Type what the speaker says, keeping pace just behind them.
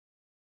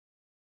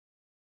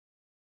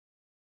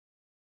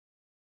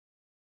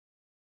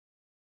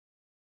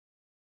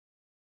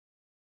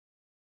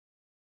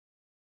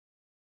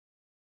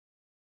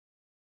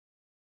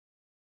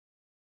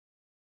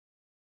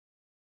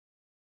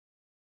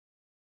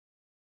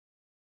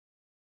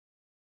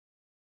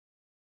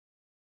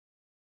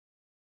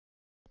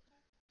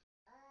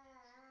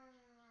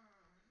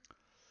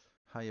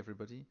Hi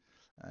everybody.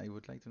 I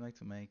would like tonight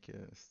to make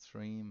a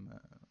stream,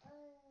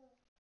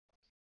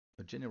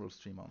 a general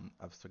stream on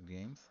abstract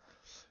games,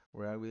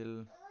 where I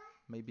will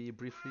maybe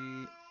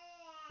briefly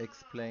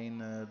explain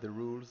the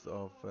rules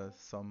of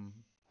some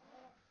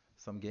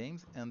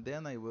games, and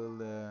then I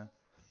will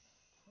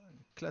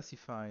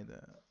classify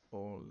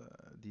all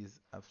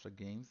these abstract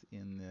games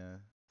in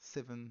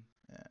seven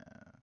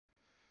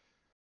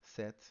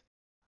sets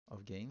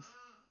of games,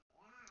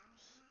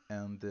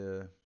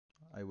 and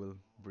I will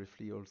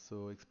briefly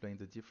also explain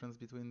the difference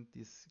between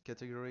these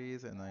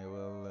categories, and I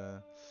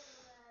will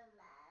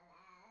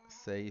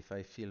say if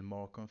I feel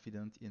more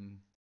confident in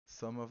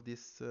some of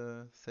these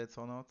sets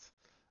or not.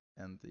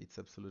 And it's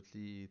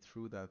absolutely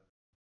true that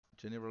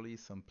generally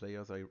some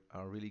players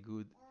are really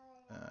good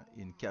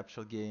in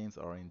capture games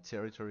or in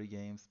territory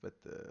games, but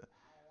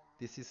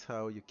this is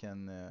how you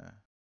can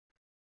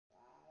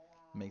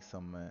make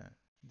some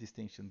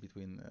distinction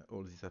between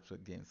all these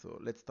abstract games. So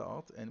let's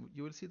start, and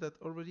you will see that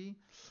already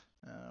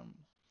um,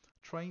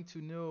 trying to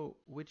know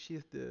which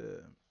is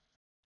the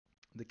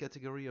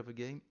category of a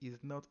game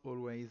is not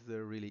always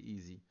really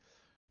easy.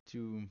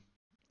 To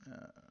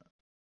uh,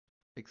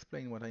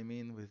 explain what I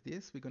mean with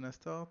this, we're gonna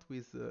start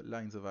with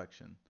lines of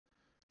action.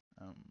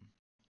 Um,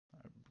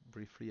 uh,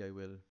 Briefly, I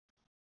will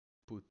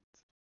put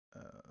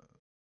uh,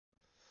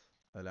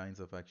 a lines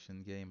of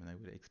action game and I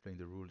will explain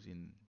the rules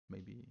in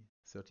maybe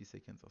 30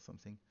 seconds or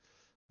something.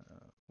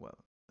 Well,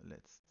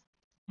 let's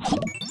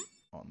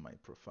on my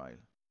profile,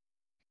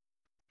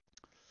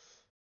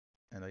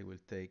 and I will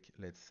take,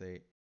 let's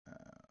say,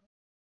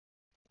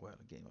 well,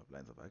 a game of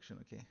lines of action.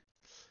 Okay,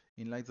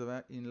 in lines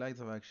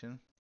of action,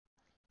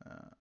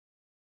 uh,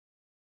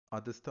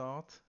 at the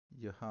start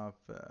you have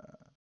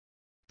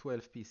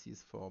 12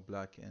 pieces for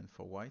black and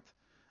for white,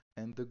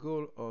 and the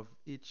goal of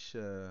each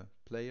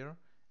player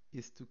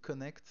is to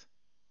connect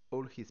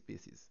all his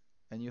pieces.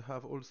 And you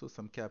have also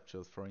some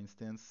captures. For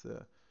instance,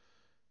 uh,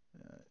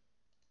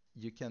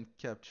 you can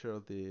capture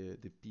the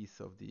piece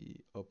of the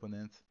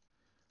opponent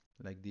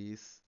like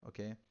this,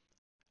 okay?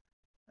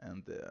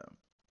 And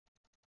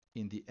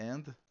in the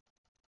end,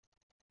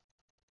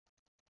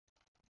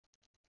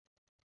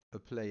 a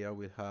player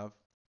will have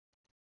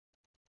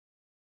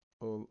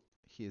all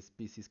his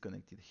pieces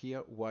connected. Here,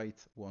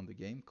 white won the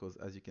game because,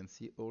 as you can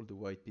see, all the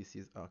white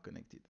pieces are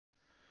connected.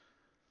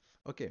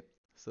 Okay,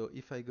 so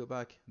if I go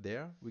back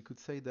there, we could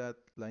say that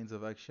lines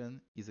of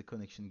action is a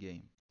connection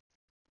game,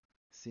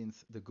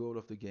 since the goal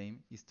of the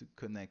game is to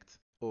connect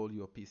all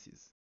your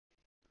pieces.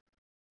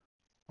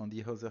 On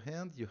the other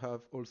hand, you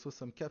have also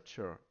some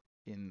capture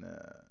in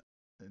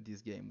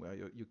this game where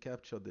you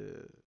capture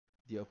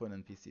the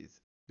opponent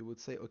pieces. You would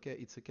say, okay,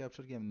 it's a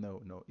capture game.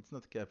 No, no, it's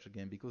not a capture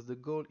game because the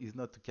goal is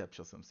not to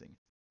capture something.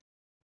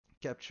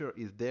 Capture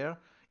is there,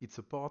 it's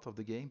a part of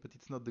the game, but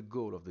it's not the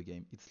goal of the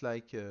game. It's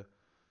like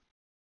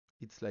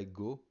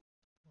Go.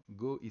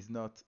 Go is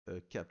not a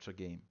capture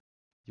game.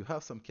 You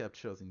have some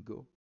captures in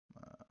Go,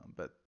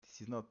 but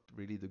this is not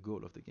really the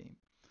goal of the game.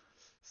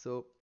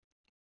 So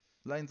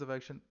lines of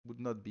action would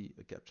not be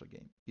a capture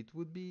game. It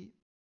would be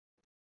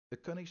a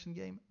connection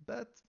game,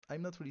 but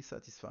I'm not really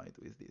satisfied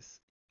with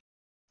this.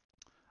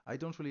 I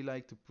don't really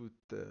like to put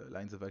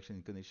lines of action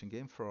in connection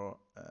game for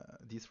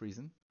this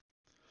reason.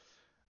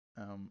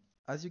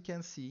 As you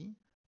can see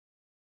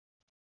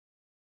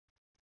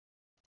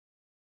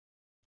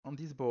on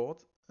this board,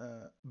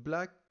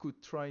 black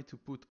could try to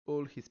put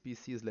all his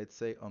pieces, let's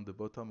say, on the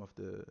bottom of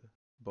the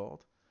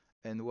board,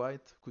 and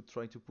white could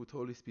try to put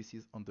all his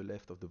pieces on the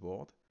left of the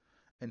board.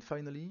 And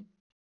finally,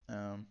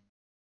 um,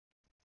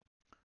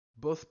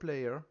 both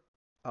players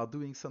are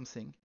doing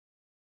something,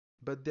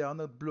 but they are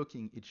not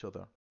blocking each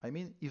other. I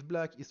mean, if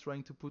black is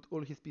trying to put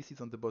all his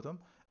pieces on the bottom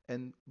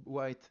and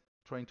white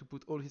trying to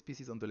put all his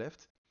pieces on the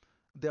left,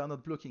 they are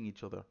not blocking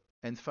each other.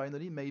 And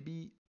finally,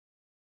 maybe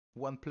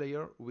one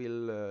player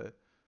will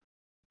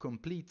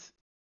complete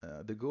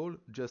the goal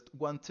just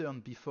one turn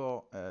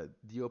before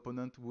the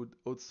opponent would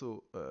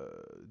also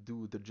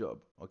do the job,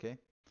 okay?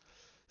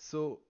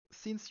 So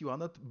since you are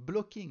not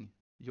blocking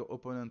your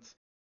opponent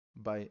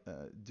by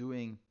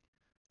doing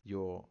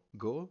your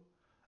goal,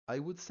 I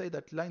would say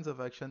that lines of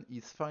action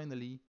is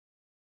finally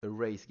a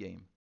race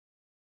game.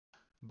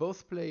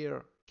 Both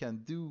players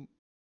can do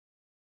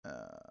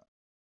uh,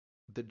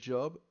 the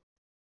job,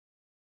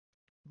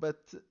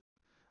 but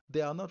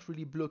they are not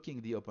really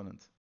blocking the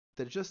opponent.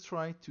 They just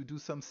try to do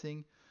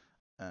something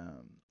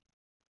um,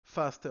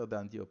 faster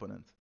than the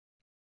opponent.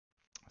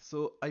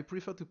 So I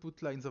prefer to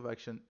put lines of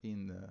action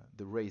in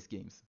the race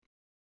games.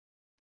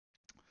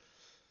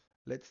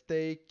 Let's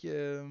take,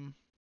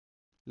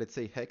 let's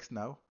say Hex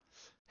now.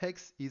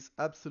 Hex is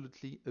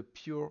absolutely a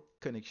pure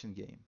connection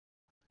game.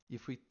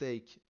 If we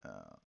take,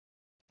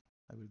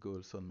 I will go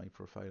also on my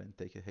profile and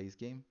take a Hex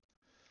game.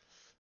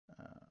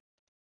 Uh,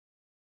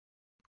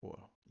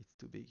 well, it's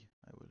too big.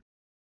 I will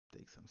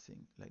take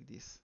something like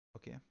this.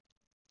 Okay.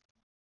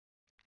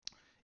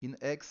 In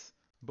X,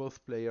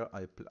 both players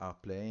are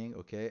playing,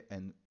 okay,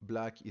 and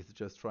black is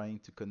just trying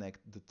to connect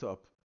the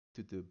top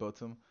to the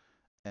bottom,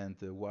 and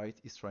white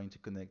is trying to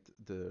connect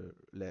the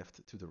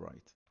left to the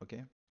right.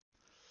 Okay.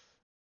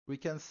 We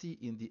can see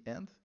in the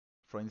end,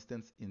 for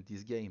instance, in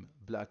this game,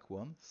 black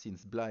won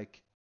since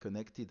black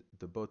connected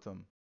the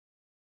bottom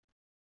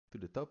to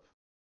the top.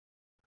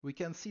 We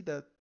can see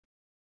that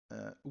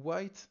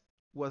white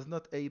was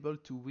not able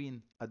to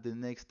win at the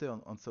next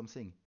turn on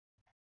something.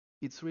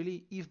 It's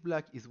really, if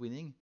black is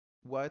winning,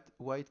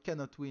 white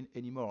cannot win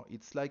anymore.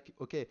 It's like,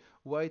 okay,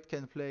 white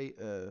can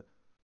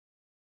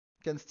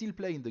still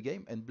play in the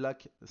game and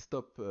black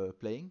stop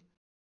playing.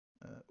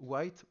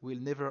 White will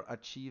never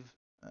achieve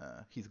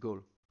his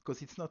goal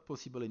because it's not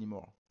possible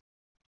anymore.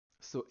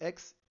 So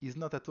X is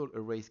not at all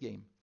a race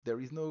game. There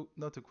is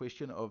not a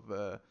question of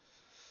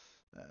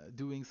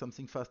doing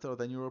something faster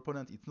than your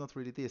opponent. It's not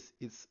really this.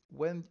 It's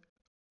when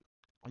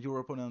your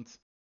opponent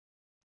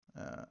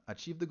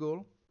achieve the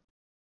goal,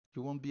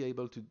 you won't be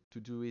able to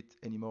do it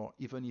anymore,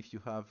 even if you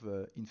have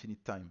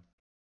infinite time.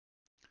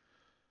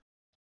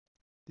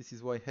 This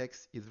is why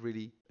Hex is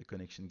really a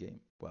connection game.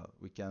 Well,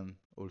 we can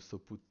also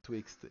put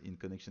Twixt in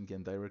connection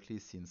game directly,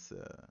 since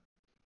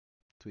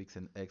Twix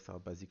and X are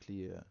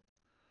basically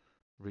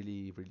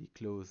really, really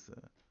close.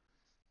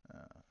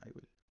 I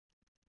will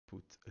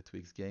put a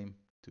Twix game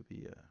to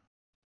be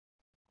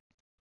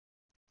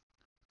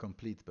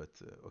complete,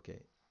 but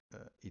okay,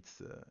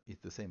 it's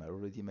the same. I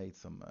already made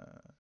some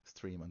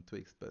stream on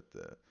Twix, but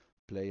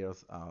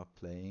players are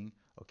playing,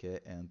 okay,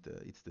 and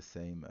it's the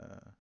same.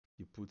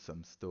 You put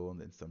some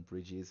stone and some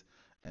bridges,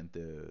 and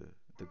the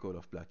goal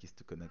of black is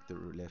to connect the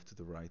left to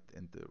the right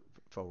and the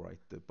far right,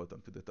 the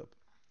bottom to the top.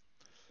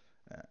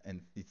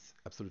 And it's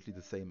absolutely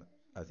the same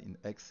as in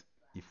X.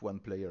 If one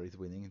player is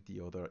winning,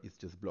 the other is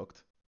just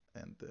blocked,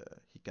 and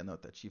he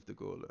cannot achieve the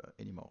goal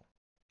anymore.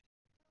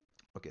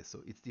 Okay,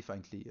 so it's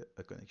definitely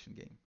a connection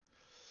game.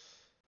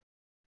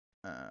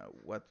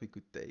 What we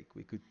could take?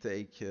 We could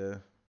take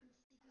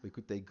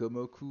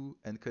Gomoku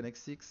and Connect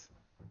 6.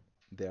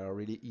 They are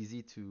really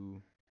easy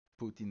to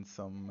put in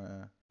some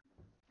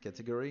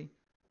category.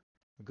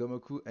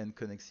 Gomoku and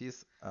Connect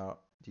 6 are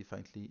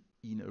definitely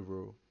in a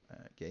row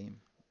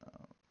game.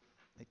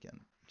 I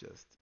can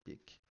just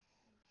pick.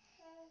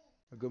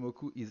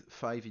 Gomoku is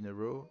 5 in a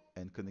row,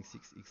 and Connect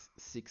 6 is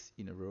 6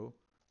 in a row.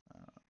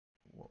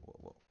 Whoa, whoa,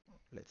 whoa.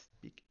 Let's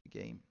pick a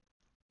game.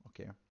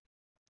 Okay.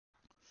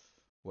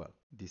 Well,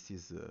 this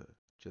is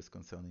just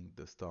concerning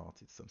the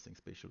start. It's something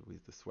special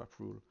with the swap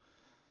rule.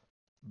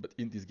 But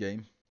in this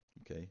game,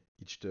 okay,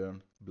 each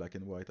turn, black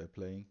and white are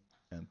playing,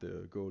 and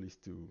the goal is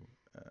to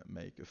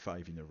make a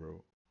 5 in a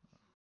row.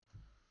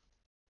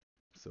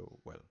 So,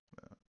 well,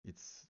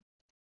 it's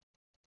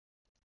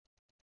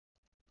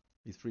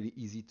really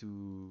easy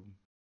to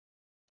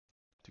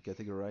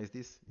categorize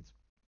this.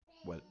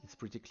 It's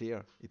pretty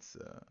clear. It's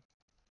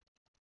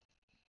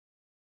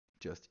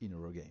just in a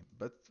row game.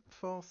 But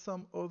for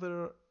some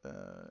other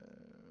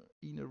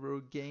in a row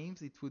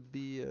games, it would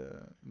be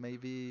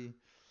maybe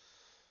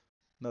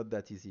not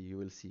that easy. You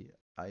will see.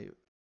 I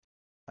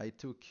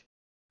took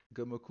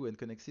Gomoku and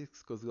Connect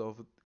 6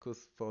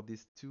 because for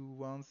these two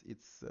ones,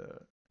 it's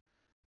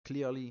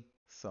clearly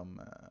some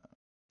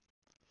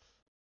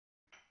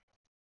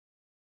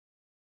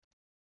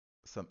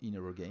in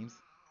a row games.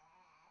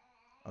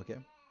 Okay.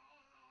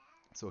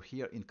 So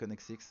here in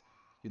Connect 6,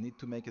 you need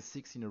to make a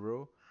 6 in a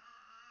row,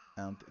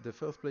 and the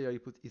first player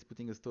is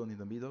putting a stone in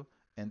the middle,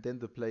 and then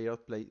the player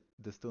play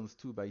the stones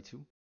 2 by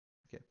 2.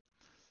 Okay.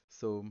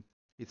 So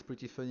it's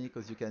pretty funny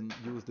because you can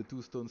use the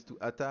 2 stones to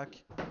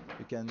attack,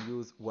 you can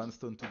use 1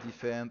 stone to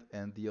defend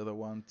and the other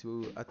one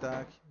to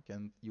attack, you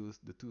can use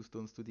the 2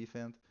 stones to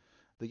defend.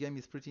 The game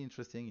is pretty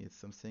interesting. It's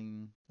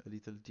something a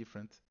little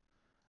different,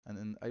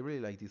 and I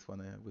really like this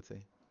one, I would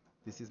say.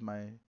 This is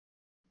my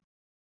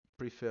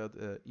preferred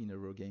in a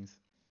row games.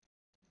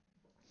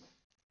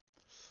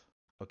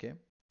 Okay.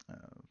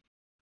 Uh,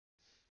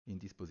 in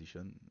this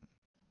position,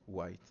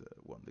 white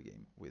won the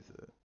game with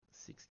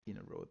 6 in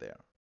a row there.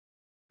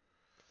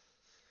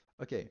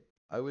 Okay,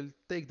 I will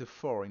take the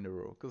 4 in a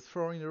row because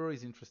 4 in a row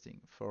is interesting.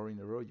 4 in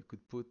a row, you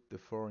could put the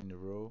 4 in a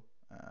row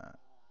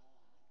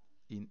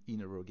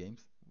in a row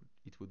games.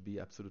 It would be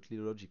absolutely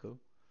logical.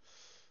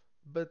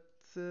 But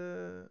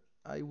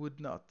I would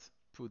not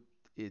put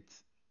it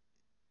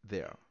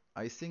there.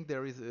 I think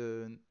there is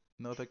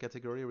another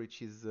category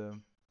which is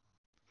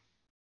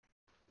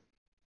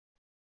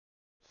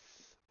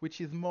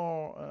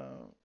more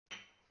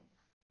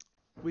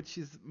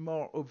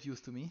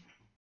obvious to me.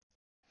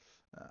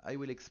 I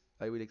will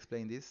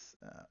explain this.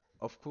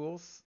 Of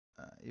course,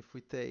 if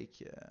we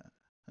take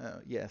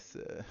yes,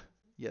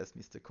 yes,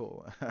 Mr.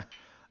 Cole,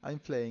 I'm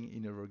playing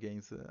in a row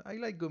games. I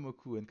like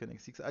Gomoku and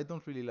Connect 6. I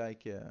don't really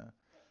like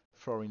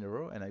 4 in a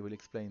row, and I will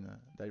explain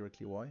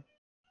directly why.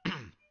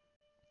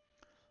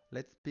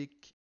 Let's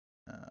pick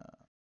uh,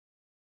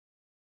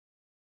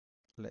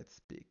 let's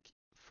pick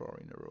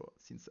 4 in a row.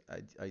 Since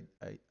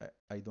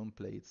I don't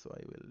play it, so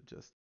I will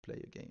just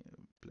play a game.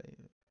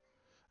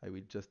 I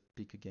will just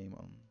pick a game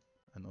on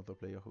another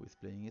player who is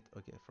playing it.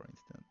 Okay, for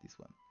instance, this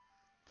one.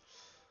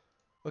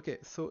 Okay,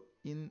 so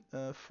in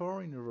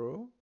 4 in a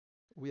row,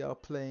 we are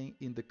playing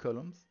in the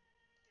columns.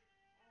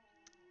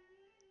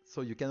 So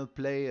you cannot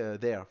play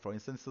there. For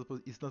instance,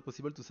 it's not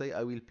possible to say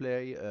I will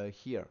play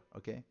here,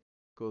 okay?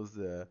 Because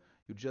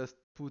you just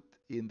put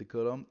in the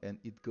column and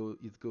it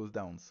goes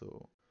down.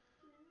 So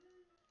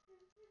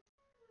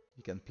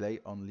you can play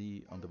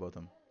only on the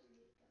bottom.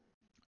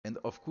 And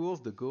of course,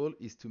 the goal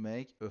is to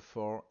make a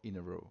 4 in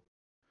a row.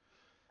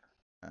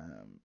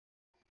 Um,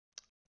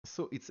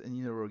 so it's an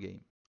in a row game.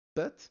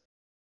 But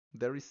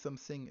there is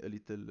something a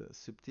little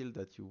subtle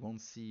that you won't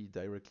see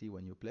directly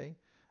when you play.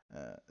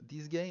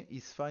 This game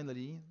is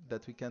finally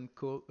that we can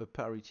call a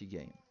parity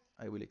game.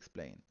 I will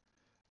explain.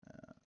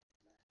 Uh,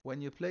 when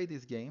you play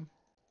this game,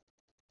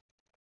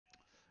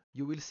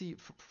 you will see,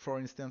 for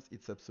instance,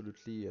 it's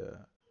absolutely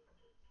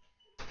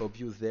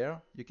obvious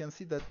there. You can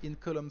see that in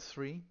column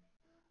 3,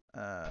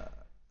 uh,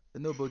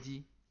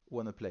 nobody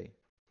wanna play.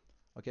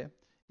 Okay?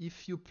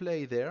 If you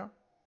play there,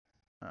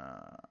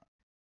 uh,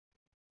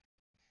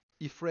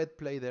 if red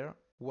play there,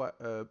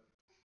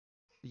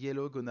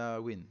 yellow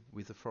gonna win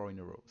with a 4 in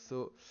a row.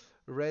 So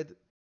red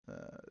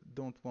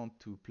don't want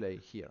to play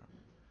here.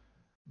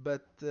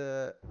 But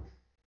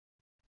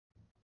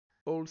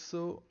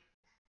also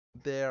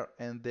there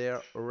and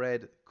there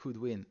red could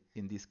win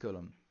in this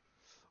column.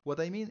 What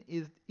I mean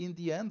is in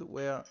the end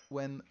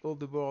when all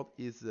the board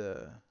is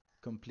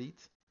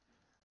complete,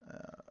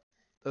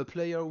 a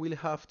player will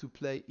have to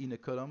play in a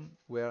column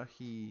where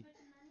he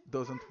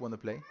doesn't want to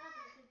play.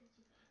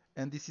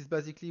 And this is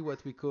basically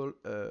what we call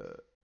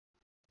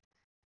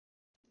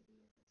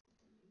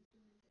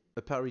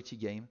a parity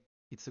game.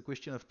 It's a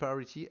question of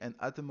parity, and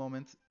at the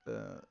moment,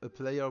 a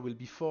player will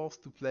be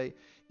forced to play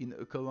in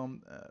a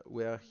column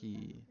where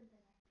he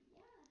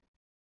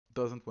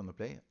doesn't want to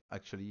play.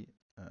 Actually,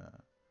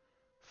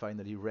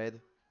 finally,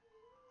 red,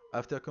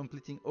 after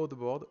completing all the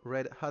board,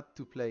 red had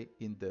to play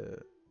in the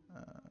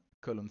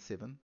column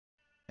 7,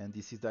 and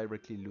this is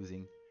directly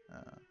losing.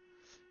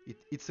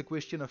 It's a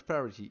question of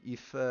parity.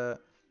 If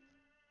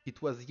it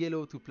was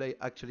yellow to play,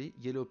 actually,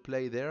 yellow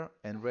play there,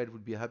 and red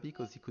would be happy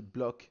because he could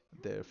block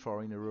the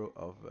 4 in a row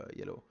of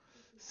yellow.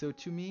 So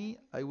to me,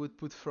 I would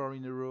put 4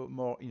 in a row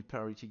more in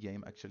parity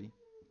game, actually.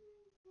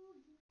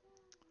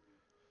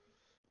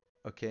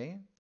 Okay.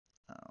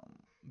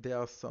 There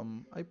are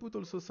some. I put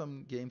also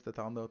some games that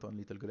are not on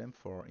Little Golem,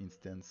 for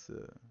instance,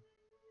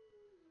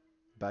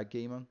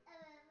 Backgammon.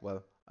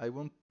 Well, I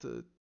won't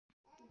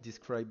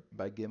describe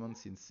Backgammon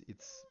since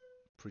it's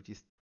pretty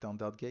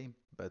standard game,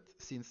 but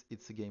since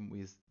it's a game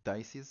with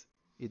dices,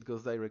 it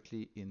goes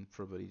directly in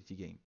probability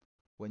game.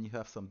 When you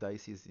have some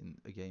dices in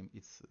a game,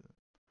 it's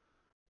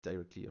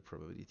directly a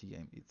probability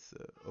game. It's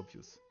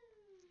obvious.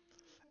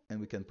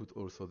 And we can put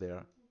also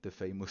there the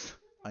famous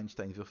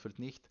Einstein würfelt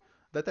nicht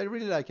that I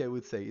really like, I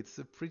would say. It's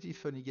a pretty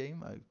funny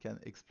game. I can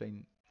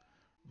explain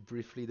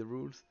briefly the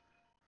rules.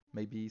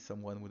 Maybe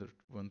someone would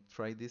want to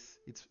try this.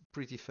 It's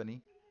pretty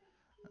funny.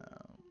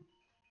 Um,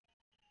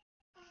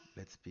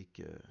 let's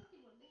pick.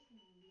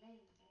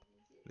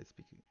 Let's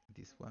pick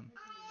this one.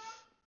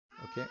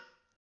 Okay.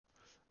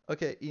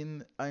 Okay.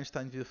 In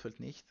Einstein würfelt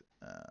nicht,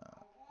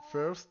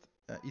 first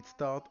it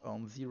starts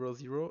on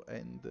 0-0,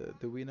 and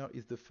the winner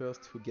is the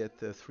first who get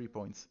 3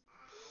 points.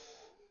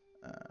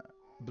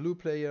 Blue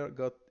player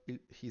got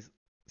his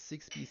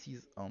 6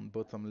 pieces on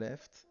bottom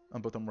left,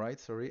 on bottom right,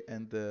 sorry,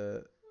 and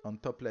on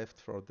top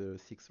left for the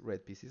 6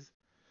 red pieces.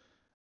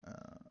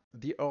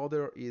 The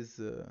order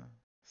is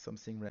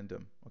something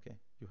random. Okay,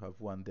 you have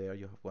one there,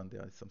 you have one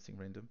there, it's something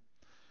random,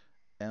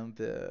 and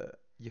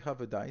you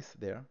have a dice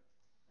there.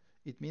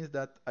 It means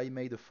that I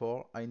made a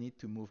 4. I need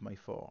to move my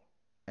 4,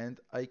 and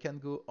I can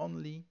go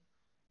only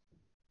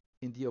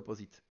in the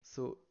opposite.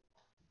 So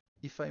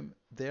if I'm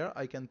there,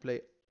 I can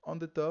play on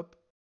the top,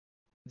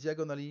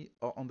 diagonally,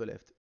 or on the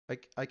left.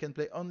 I can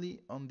play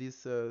only on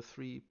these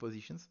 3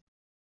 positions,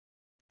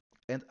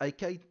 and I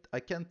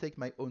can take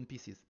my own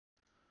pieces.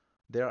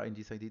 There I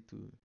decided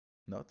to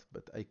not,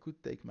 but I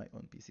could take my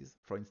own pieces.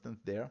 For instance,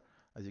 there,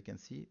 as you can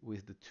see,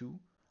 with the 2,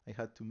 I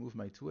had to move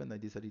my 2, and I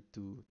decided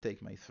to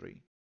take my 3.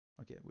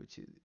 Okay, which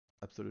is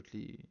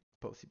absolutely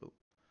possible.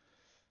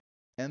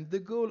 And the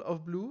goal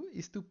of blue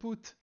is to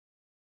put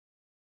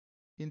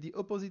in the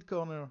opposite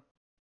corner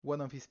one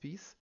of his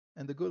piece,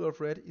 and the goal of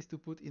red is to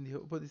put in the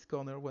opposite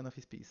corner one of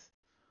his piece.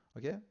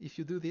 Okay, if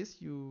you do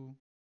this, you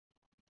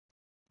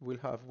will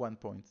have 1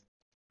 point.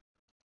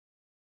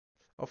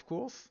 Of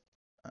course,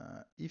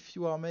 if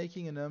you are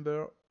making a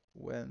number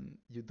when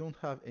you don't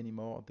have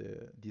anymore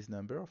this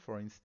number, for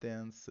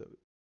instance,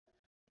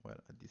 well,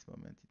 at this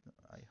moment,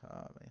 I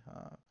have,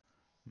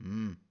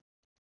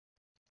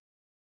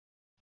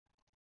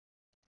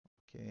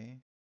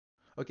 okay.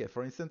 Okay,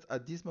 for instance,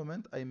 at this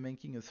moment, I'm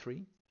making a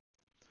 3.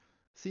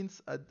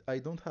 Since I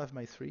don't have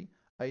my 3,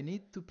 I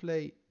need to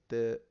play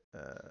the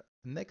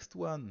next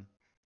one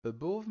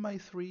above my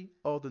 3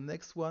 or the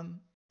next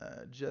one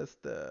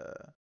just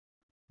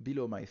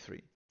below my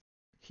 3.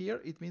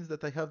 Here it means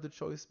that I have the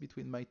choice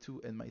between my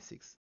 2 and my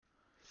 6.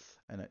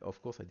 And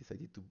of course I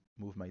decided to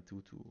move my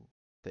 2 to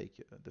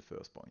take the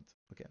first point.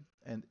 Okay,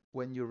 and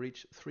when you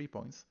reach 3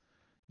 points,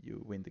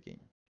 you win the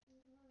game.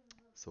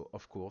 So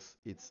of course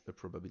it's a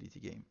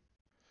probability game.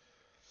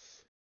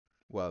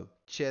 well,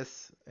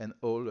 chess and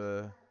all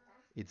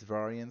its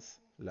variants,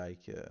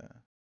 like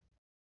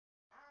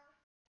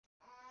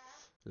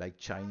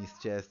Chinese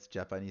chess,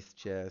 Japanese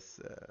chess.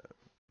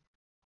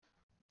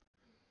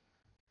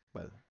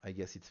 Well, I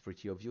guess it's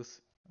pretty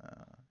obvious.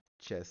 Uh,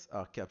 Chess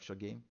are capture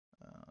game.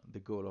 The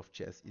goal of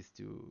chess is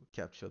to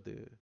capture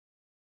the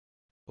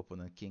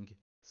opponent king,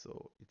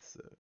 so it's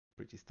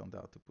pretty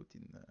standard to put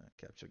in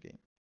capture game.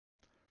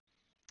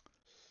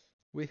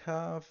 We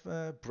have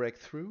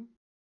breakthrough.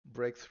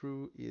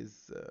 Breakthrough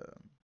is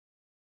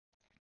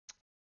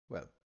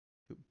well,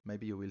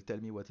 maybe you will tell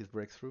me what is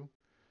breakthrough.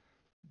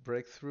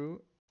 Breakthrough.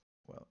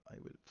 Well, I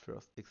will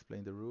first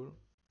explain the rule.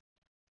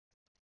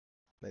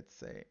 Let's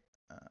say,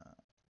 uh,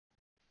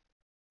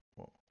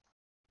 well,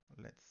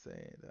 let's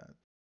say that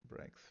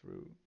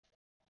breakthrough.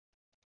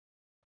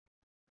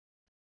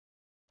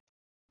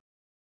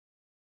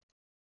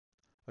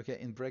 Okay,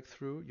 in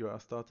breakthrough, you are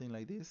starting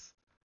like this,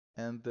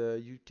 and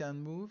you can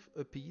move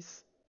a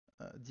piece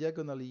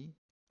diagonally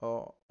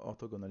or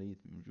orthogonally.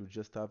 You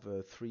just have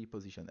three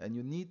positions, and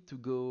you need to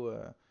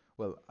go.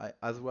 Well,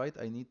 as white,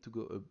 I need to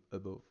go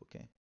above.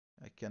 Okay,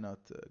 I cannot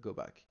go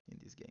back in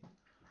this game.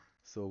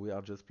 So we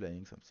are just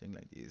playing something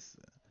like this,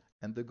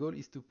 and the goal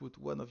is to put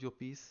one of your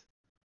piece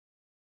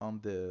on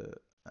the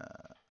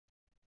uh,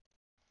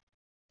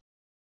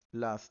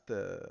 last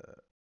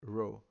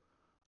row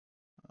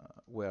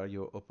where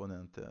your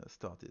opponent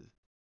started.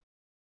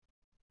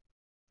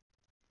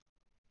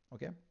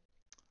 Okay,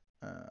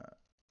 uh,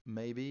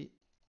 maybe,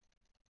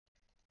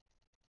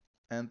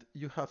 and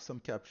you have some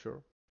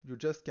capture. You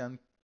just can,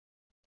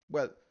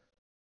 well,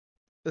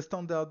 a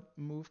standard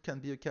move can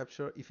be a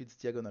capture if it's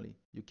diagonally.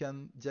 You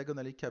can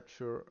diagonally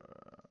capture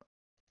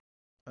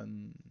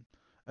an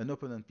an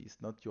opponent piece,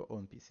 not your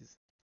own pieces.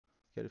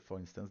 Okay, for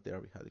instance, there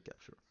we had a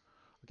capture.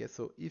 Okay,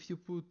 so if you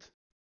put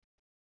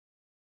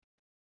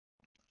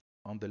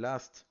on the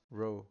last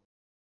row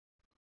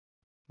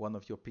one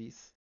of your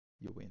piece,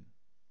 you win.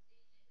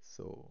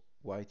 So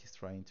white is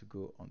trying to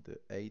go on the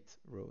 8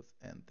 rows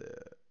and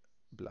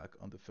black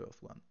on the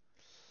first one.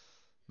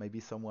 Maybe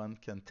someone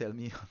can tell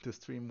me on the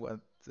stream what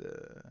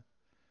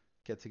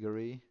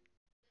category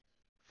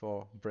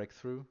for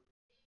breakthrough.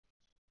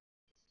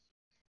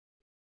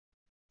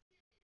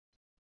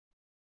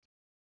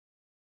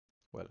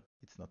 Well,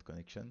 it's not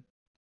connection.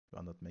 You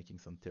are not making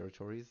some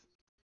territories.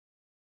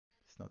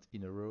 It's not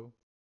in a row.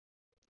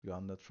 You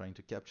are not trying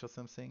to capture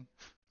something.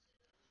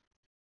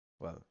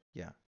 Well,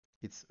 yeah,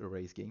 it's a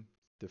race game.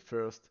 The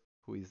first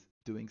who is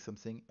doing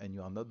something and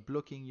you are not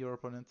blocking your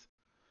opponent.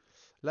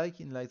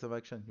 Like in Lights of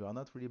Action, you are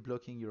not really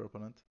blocking your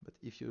opponent, but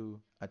if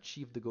you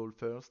achieve the goal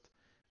first,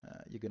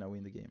 you're gonna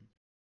win the game.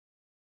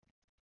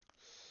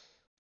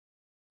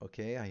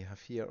 Okay, I have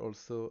here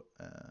also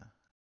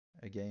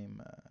a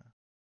game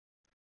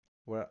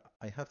where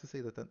I have to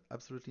say that I'm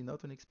absolutely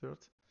not an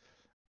expert,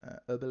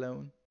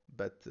 alone,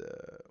 but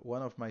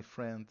one of my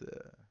friend,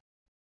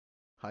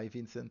 hi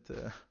Vincent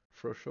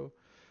Frochot,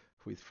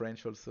 who is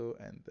French also,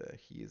 and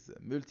he is a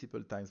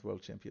multiple times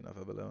world champion of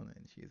Abalone,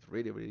 and he is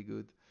really, really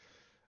good.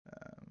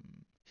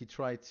 He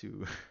tried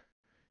to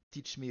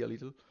teach me a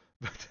little,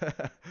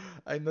 but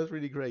I'm not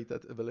really great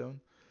at Abalone.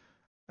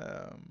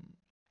 Um,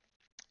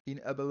 in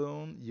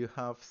Abalone, you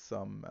have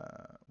some,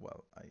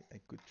 well, I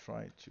could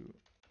try to,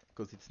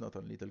 because it's not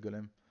on Little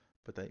Golem,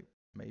 but I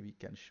maybe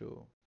can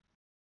show.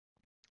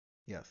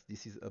 Yes,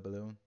 this is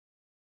Abalone,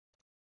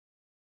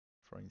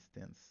 for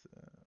instance.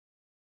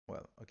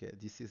 Well, okay,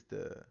 this is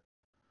the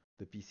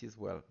pieces.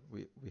 Well,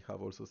 we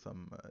have also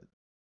some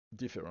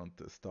different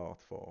start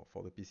for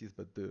the pieces,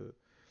 but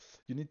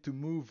you need to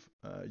move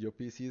your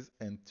pieces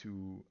and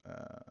to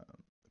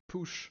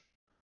push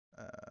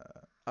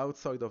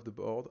outside of the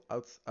board,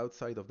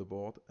 outside of the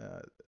board,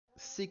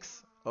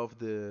 6 of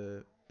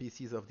the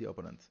pieces of the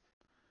opponent.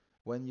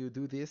 When you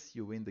do this,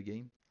 you win the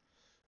game.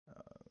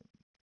 Uh,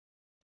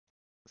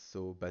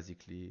 so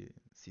basically,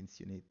 since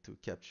you need to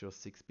capture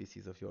 6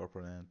 pieces of your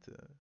opponent,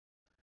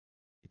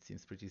 it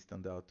seems pretty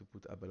standard to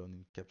put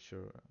Abalone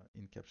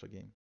in capture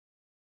game.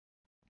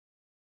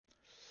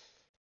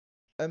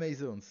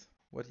 Amazons.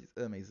 What is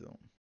Amazon?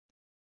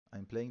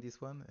 I'm playing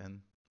this one,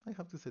 and I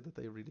have to say that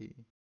I really.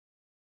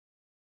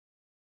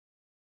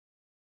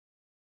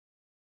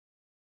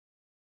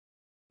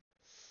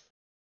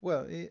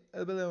 Well,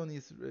 Abalone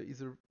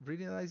is a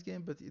really nice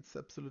game, but it's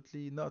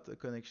absolutely not a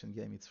connection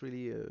game. It's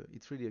really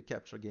a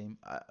capture game.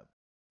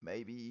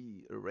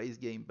 Maybe a race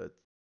game, but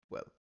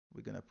well,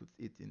 we're gonna put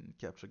it in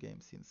capture game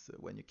since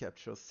when you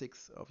capture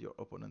 6 of your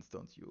opponent's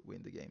turns, you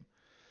win the game.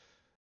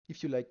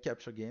 If you like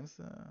capture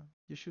games,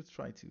 you should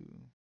try to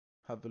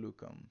have a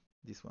look on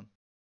this one.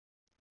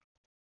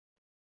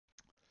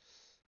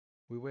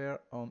 We were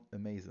on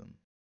Amazon.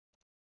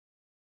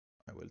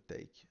 I will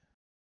take,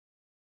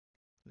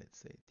 let's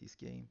say, this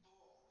game.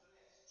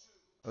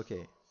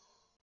 Okay,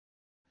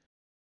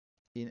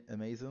 in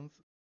Amazons.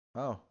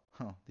 Oh,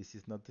 huh, this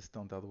is not the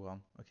standard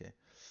one. Okay,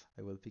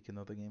 I will pick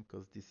another game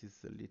because this is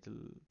a little.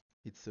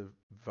 It's a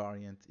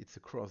variant. It's a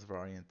cross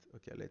variant.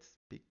 Okay, let's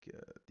pick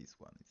this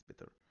one. It's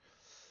better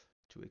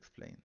to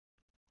explain.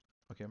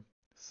 Okay,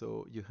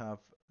 So you have,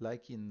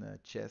 like in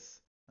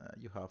chess,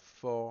 you have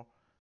four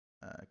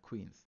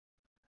queens,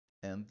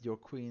 and your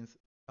queens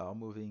are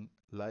moving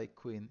like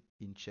queen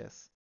in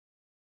chess,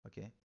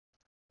 okay?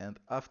 And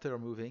after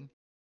moving,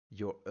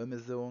 your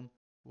Amazon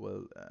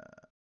will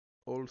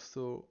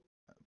also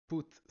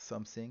put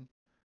something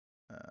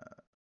uh,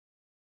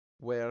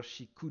 where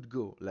she could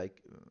go.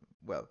 Like,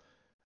 well,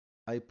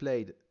 I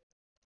played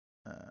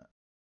uh,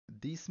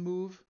 this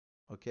move,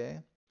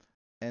 okay,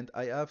 and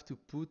I have to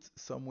put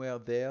somewhere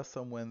there,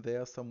 somewhere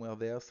there, somewhere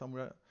there,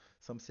 somewhere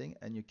something,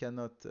 and you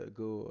cannot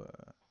go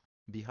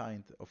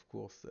behind, of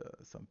course,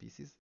 some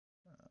pieces.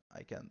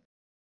 I can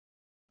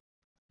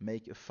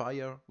make a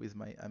fire with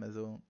my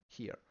Amazon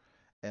here,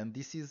 and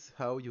this is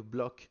how you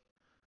block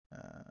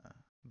uh,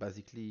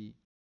 basically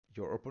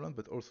your opponent,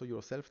 but also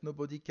yourself.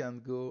 Nobody can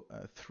go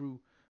through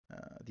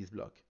this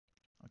block,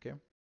 okay?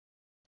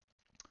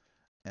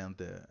 And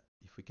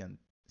if we can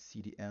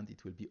see the end,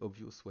 it will be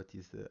obvious what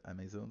is the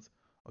Amazons,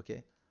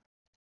 okay?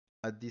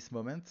 At this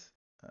moment,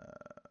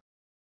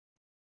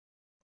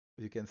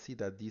 you can see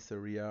that this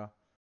area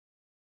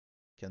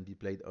can be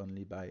played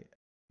only by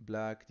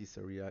black, this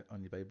area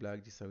only by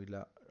black, this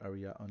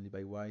area only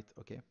by white,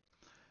 okay?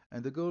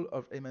 And the goal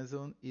of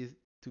Amazon is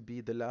to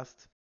be the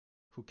last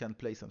who can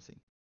play something.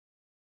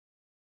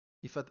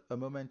 If at a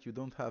moment you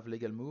don't have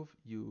legal move,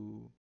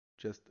 you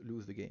just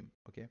lose the game,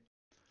 okay?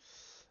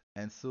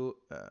 And so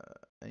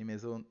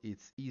Amazon,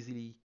 it's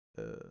easily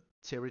a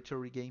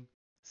territory game,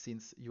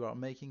 since you are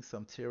making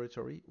some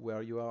territory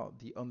where you are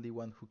the only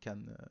one who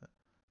can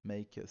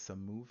make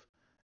some move.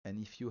 And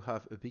if you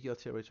have a bigger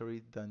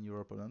territory than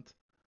your opponent,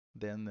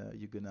 then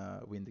you're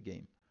gonna win the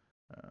game.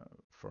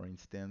 For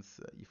instance,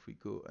 if we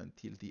go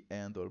until the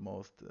end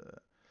almost,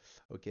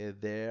 okay,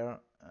 there,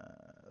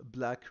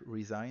 black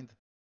resigned,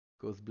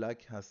 because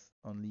black has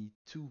only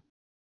two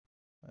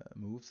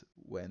moves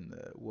when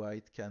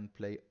white can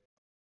play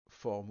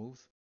four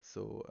moves.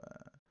 So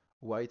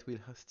white will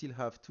still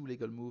have two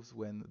legal moves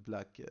when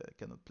black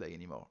cannot play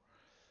anymore.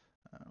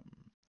 Um,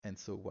 and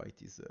so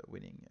white is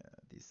winning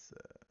this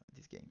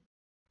game.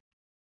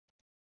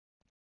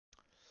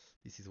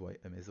 This is why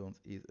Amazons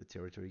is a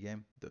territory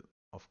game.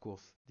 Of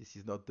course, this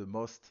is not the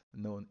most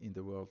known in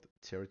the world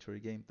territory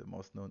game. The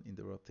most known in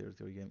the world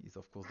territory game is,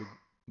 of course, the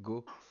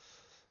Go.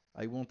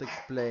 I won't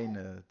explain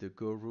the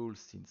Go rules,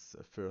 since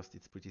first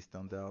it's pretty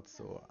standard,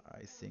 so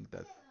I think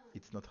that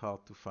it's not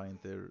hard to find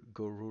the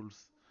Go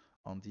rules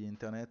on the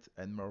internet,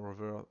 and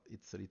moreover,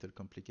 it's a little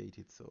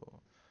complicated,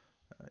 so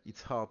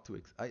it's hard to.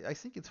 I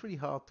think it's really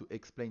hard to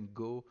explain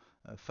Go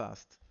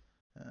fast.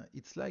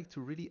 It's like to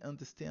really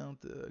understand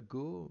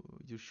Go,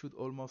 you should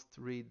almost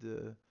read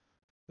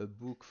a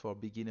book for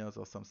beginners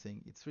or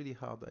something. It's really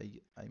hard.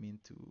 I mean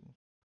to.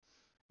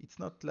 It's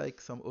not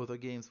like some other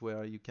games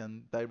where you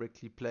can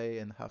directly play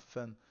and have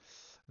fun.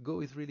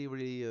 Go is really,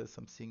 really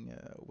something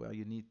where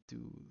you need to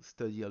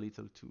study a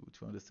little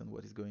to understand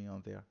what is going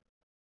on there.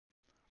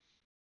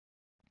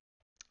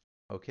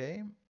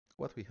 Okay,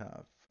 what we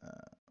have?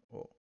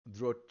 Oh,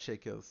 draw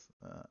checkers.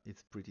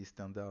 It's pretty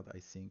standard. I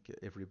think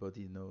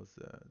everybody knows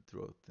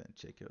draw and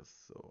checkers,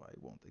 so I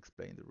won't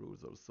explain the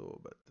rules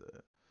also, but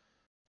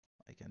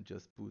I can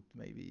just put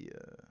maybe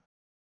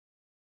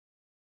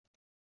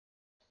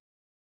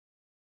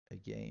a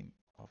game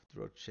of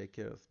draw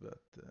checkers,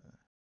 but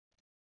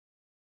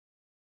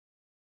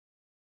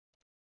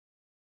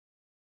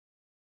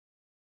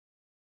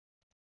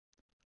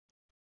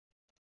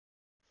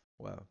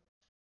well,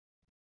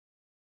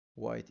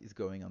 white is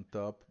going on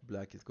top,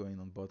 black is going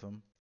on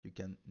bottom. You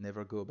can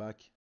never go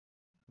back.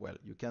 Well,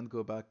 you can't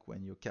go back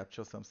when you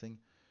capture something.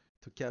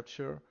 To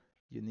capture,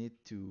 you need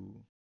to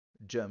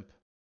jump.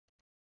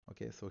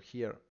 Okay, so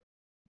here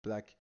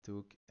black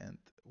took and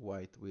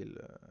white will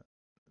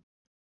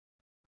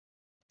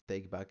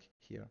take back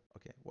here.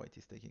 Okay, white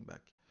is taking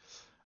back.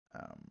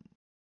 Um,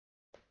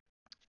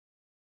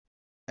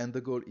 and the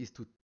goal is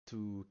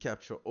to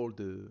capture all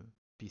the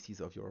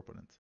pieces of your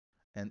opponent.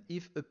 And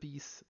if a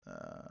piece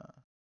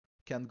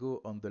can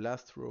go on the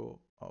last row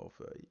of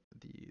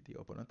the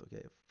opponent,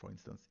 okay, for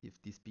instance,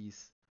 if this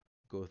piece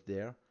goes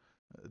there,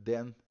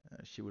 then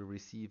she will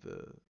receive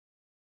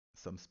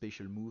some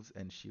special moves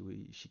and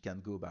she can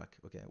go back.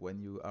 Okay,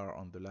 when you are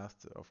on the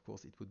last, of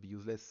course, it would be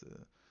useless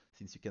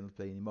since you cannot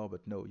play anymore.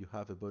 But no, you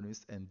have a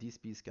bonus, and this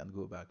piece can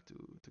go back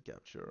to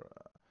capture,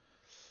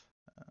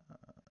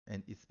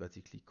 and it's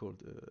basically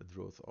called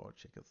draws or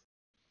checkers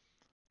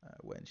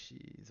when she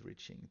is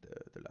reaching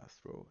the last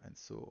row. And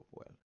so,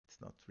 well,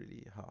 it's not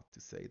really hard to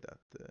say that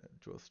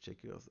draws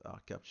checkers are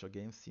capture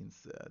games,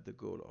 since the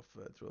goal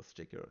of draws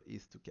checker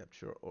is to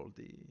capture all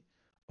the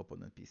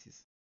opponent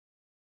pieces.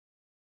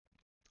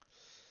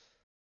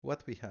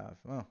 What we have?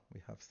 Oh,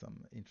 we have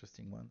some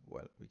interesting one.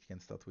 Well, we can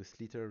start with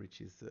Slither, which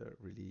is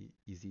really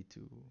easy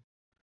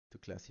to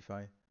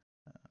classify.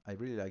 I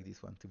really like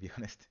this one, to be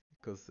honest,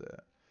 because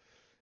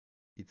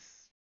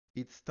it's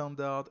it's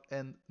standard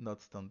and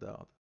not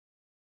standard.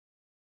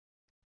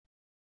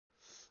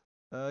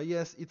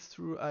 Yes, it's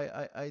true.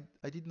 I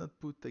did not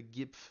put the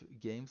GIF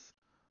games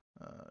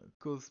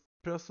because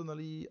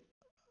personally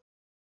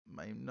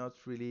I'm not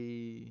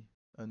really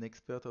an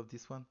expert of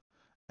this one,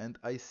 and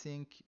I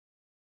think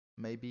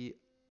maybe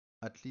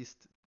at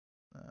least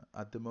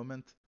at the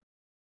moment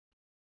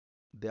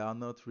they are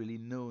not really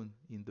known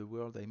in the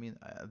world. I mean,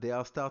 they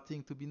are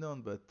starting to be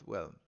known, but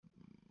well,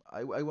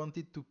 I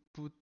wanted to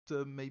put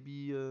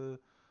maybe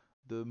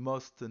the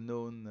most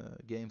known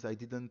games. I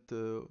didn't,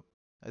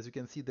 as you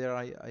can see there,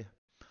 I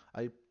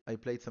I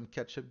played some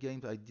catch-up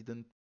games. I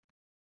didn't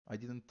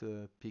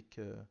pick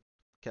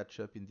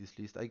catch-up in this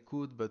list. I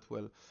could, but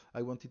well,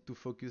 I wanted to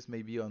focus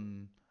maybe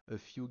on a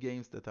few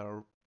games that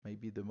are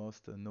maybe the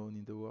most known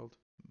in the world.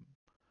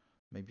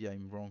 Maybe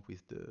I'm wrong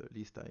with the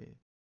list I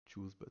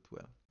choose, but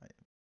well,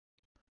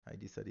 I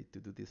decided to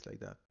do this like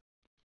that.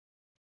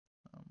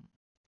 Um,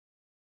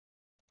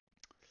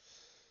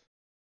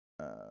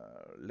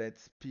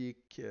 let's pick.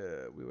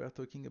 We were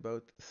talking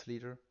about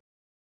Slither.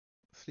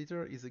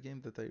 Slither is a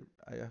game that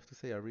I have to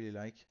say I really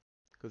like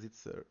because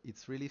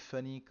it's really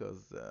funny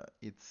because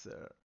it's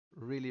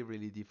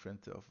really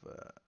different of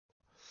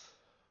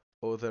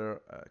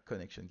other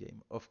connection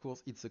game. Of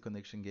course, it's a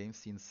connection game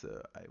since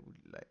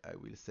I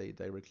will say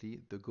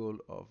directly the goal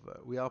of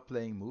we are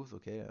playing moves,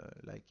 okay,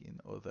 like in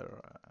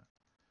other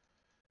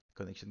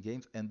connection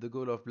games, and the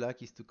goal of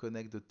black is to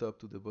connect the top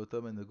to the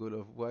bottom, and the goal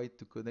of white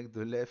to connect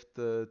the left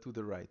to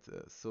the right.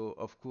 So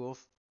of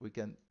course we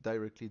can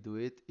directly do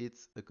it.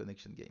 It's a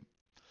connection game.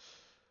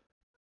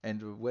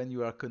 And when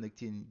you are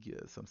connecting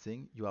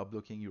something, you are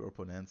blocking your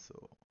opponent.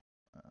 So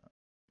uh,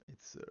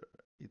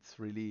 it's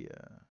really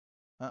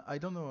I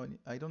don't know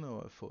I don't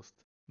know Faust,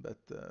 but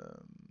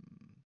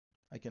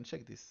I can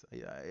check this.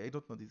 I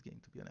don't know this game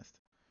to be honest,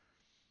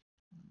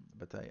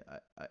 but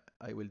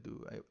I will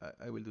do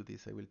I will do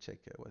this. I will check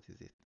what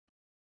is it.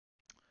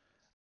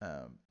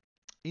 Um,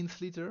 in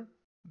Slither,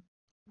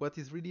 what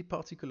is really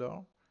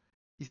particular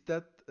is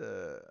that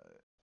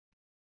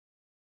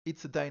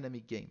it's a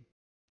dynamic game.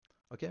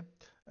 Okay,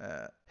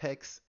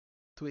 Hex,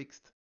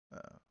 Twixt,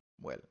 uh,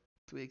 well,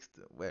 Twixt,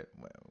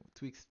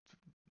 Twixt,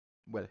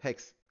 well,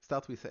 Hex.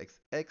 Start with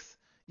Hex. Hex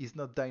is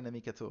not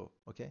dynamic at all.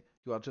 Okay,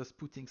 you are just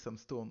putting some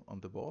stone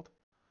on the board,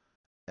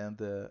 and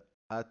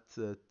at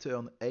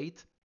turn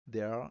 8,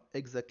 there are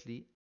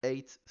exactly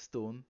 8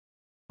 stone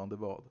on the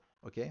board.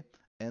 Okay,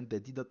 and they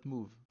did not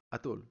move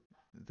at all.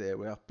 They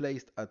were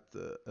placed at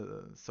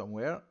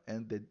somewhere,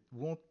 and they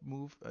won't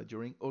move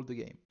during all the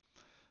game.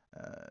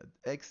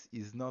 X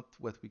is not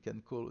what we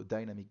can call a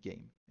dynamic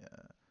game.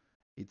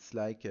 It's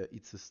like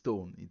it's a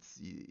stone.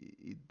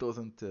 It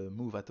doesn't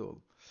move at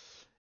all.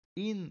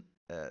 In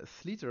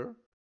Slither,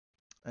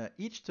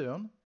 each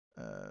turn,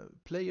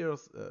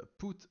 players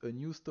put a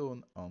new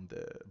stone on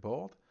the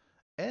board,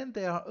 and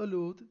they are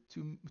allowed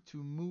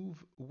to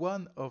move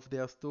one of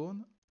their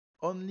stone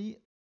only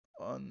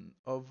on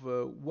of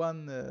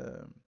one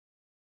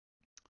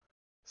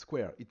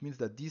square. It means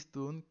that this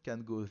stone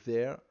can go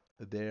there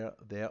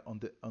on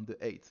the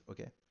eighth.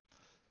 Okay.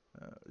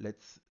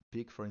 Let's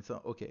pick, for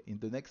instance. Okay, in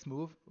the next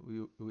move,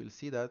 we will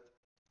see that.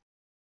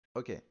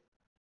 Okay,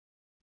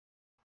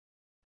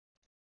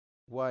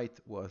 white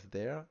was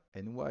there,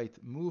 and white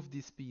moved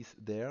this piece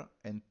there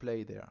and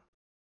play there.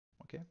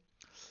 Okay,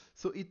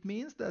 so it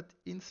means that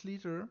in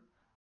Slither,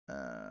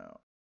 uh,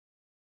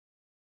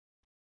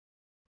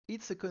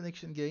 it's a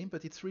connection game,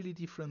 but it's really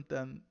different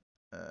than,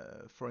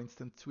 for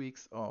instance,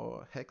 Twix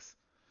or Hex,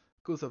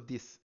 because of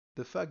this.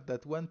 The fact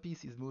that one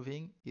piece is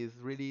moving is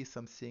really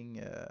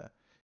something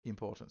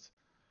important.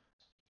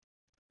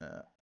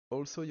 Uh,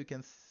 Also, you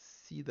can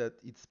see that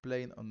it's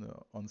playing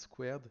on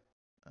squared,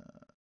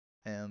 uh,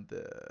 and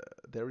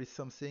there is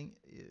something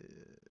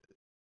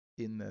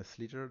in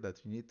Slither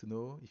that you need to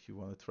know if you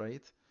want to try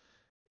it.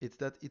 It's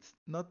that it's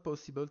not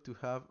possible to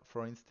have,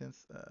 for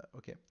instance,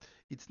 okay,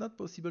 it's not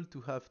possible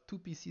to have two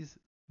pieces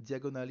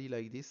diagonally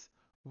like this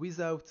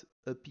without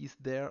a piece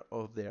there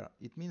or there.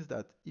 It means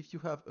that if you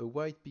have a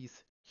white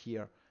piece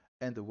here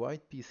and a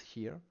white piece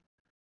here,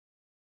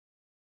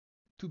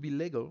 to be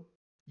legal,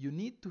 you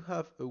need to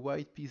have a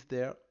white piece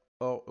there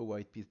or a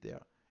white piece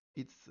there.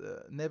 It's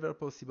never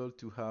possible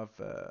to have.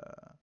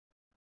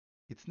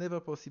 It's never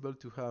possible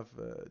to have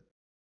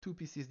two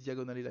pieces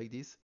diagonally like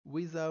this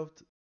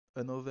without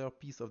another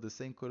piece of the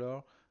same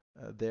color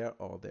there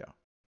or there.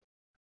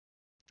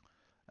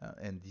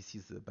 And this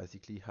is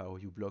basically how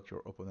you block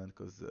your opponent,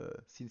 because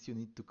since you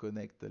need to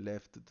connect the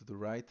left to the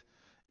right,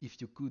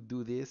 if you could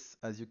do this,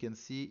 as you can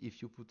see,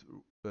 if you put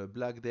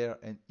black there,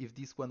 and if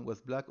this one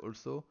was black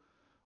also,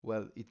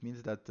 well, it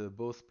means that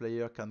both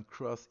players can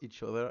cross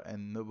each other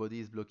and nobody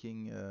is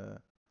blocking.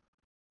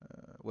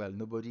 Well,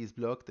 nobody is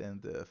blocked,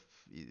 and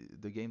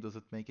the game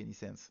doesn't make any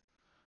sense.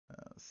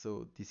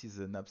 So this is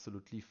an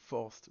absolutely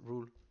forced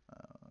rule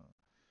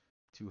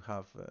to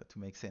have to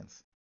make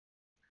sense.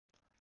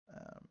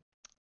 Um,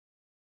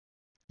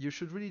 you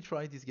should really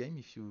try this game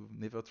if you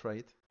never try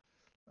it.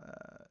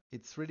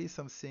 It's really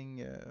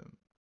something.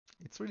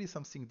 It's really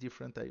something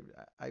different.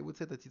 I would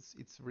say that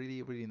it's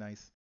really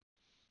nice.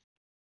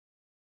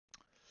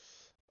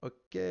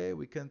 Okay,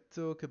 we can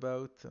talk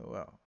about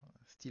well,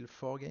 still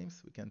four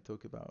games. We can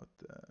talk about.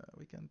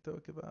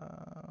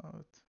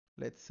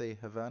 let's say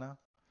Havana.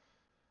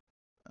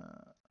 Uh,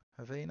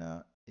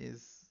 Havana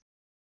is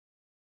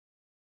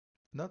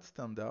not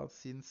standard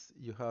since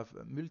you have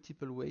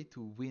multiple way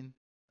to win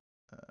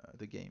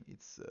the game.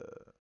 It's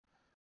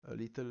a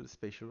little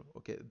special.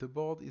 Okay, the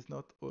board is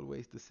not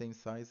always the same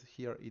size.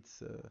 Here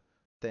it's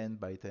 10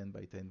 by 10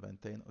 by 10 by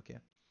 10. Okay,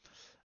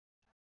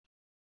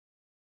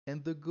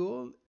 and the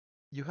goal,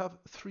 you have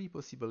three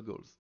possible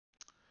goals.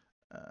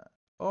 Uh,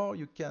 or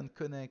you can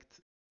connect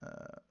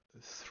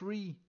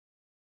three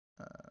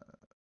uh,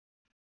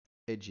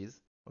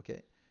 edges.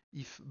 Okay,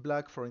 if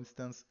black, for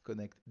instance,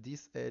 connect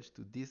this edge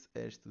to this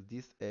edge to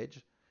this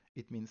edge,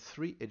 it means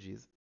three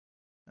edges.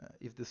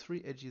 If the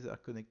three edges are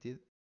connected,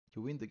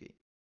 you win the game.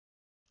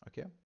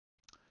 Okay.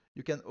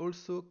 You can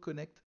also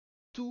connect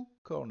two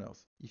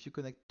corners. If you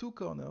connect two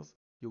corners,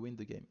 you win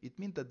the game. It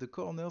means that the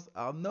corners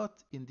are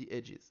not in the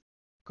edges.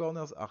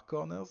 Corners are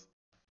corners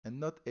and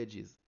not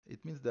edges.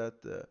 It means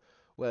that,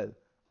 well,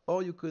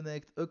 or you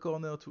connect a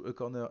corner to a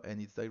corner and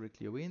it's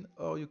directly a win,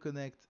 or you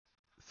connect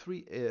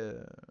three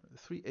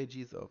three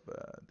edges of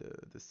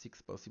the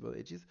six possible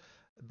edges,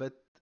 but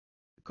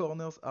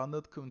corners are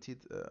not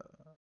counted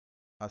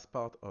as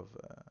part of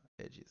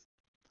edges.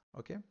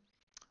 Okay,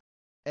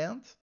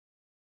 and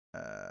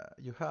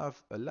you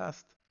have a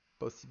last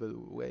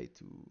possible way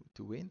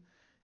to win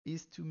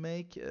is to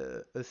make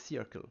a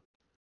circle.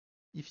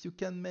 If you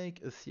can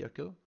make a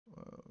circle,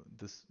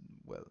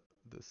 well,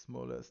 the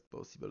smallest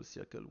possible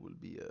circle will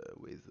be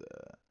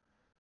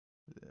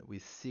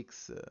with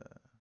six,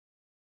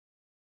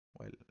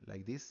 well,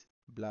 like this,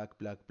 black,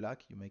 black,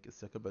 black. You make a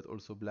circle, but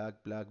also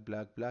black, black,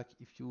 black, black.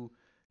 If you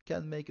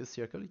can make a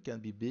circle, it can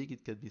be big,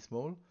 it can be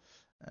small.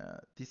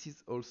 This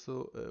is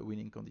also a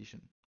winning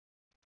condition.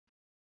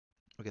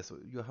 Okay, so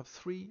you have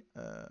three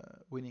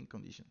winning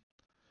conditions.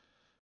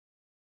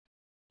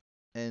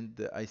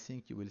 And I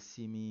think you will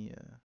see me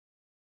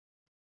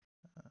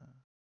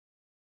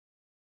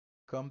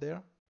come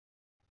there.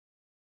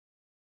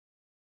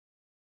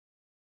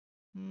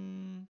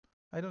 Hmm,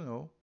 I don't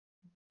know.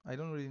 I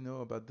don't really know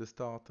about the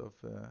start of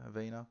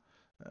Havana.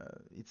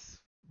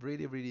 It's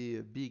really,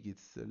 really big.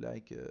 It's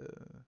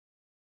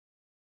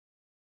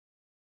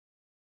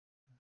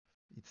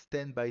it's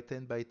 10 by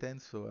 10 by 10,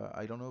 so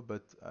I don't know,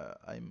 but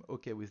I'm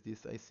okay with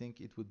this. I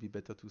think it would be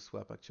better to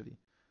swap actually.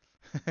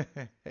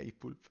 Hey,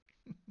 Pulp.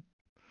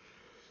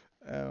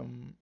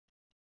 um,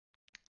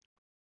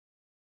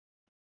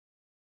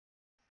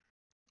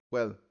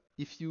 well,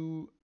 if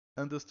you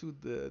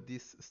understood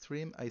this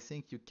stream, I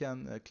think you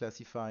can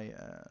classify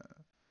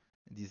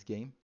this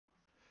game.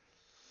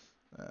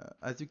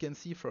 As you can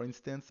see, for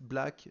instance,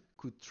 black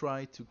could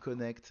try to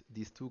connect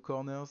these two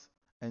corners,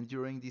 and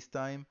during this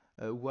time,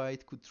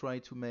 white could try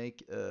to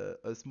make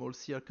a small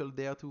circle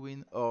there to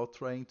win, or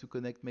trying to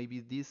connect maybe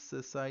this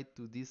side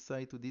to this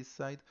side to this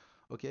side,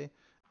 okay?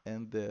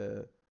 And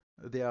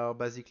they are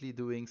basically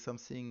doing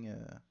something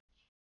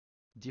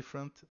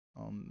different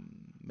on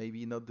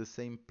maybe not the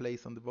same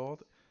place on the board,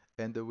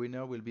 and the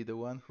winner will be the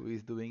one who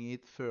is doing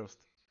it first.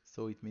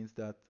 So it means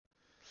that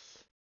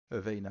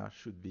Veina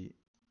should be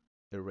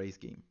a race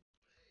game.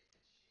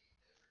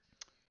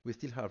 We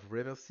still have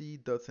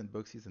Reversi, Dots and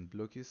Boxes, and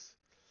Blocus.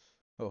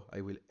 Oh, I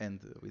will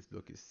end with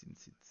Blocus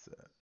since it's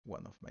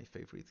one of my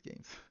favorite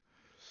games.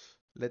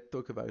 Let's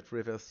talk about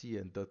Reversi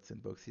and Dots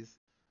and Boxes.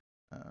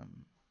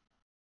 Um,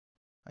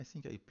 I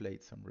think I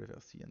played some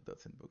Reversi and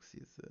Dots and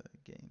Boxes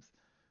games.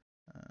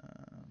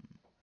 Um,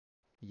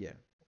 yeah.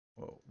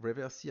 Well,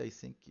 Reversi, I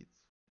think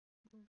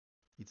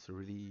it's a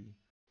really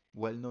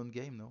well-known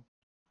game, no?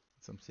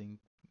 It's something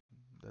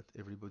that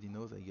everybody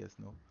knows, I guess,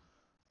 no?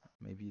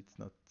 Maybe it's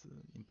not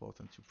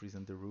important to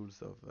present the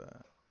rules of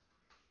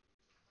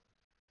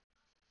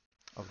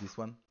this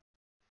one.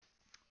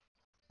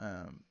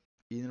 Um,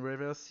 in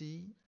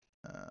Reversi,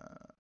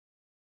 uh,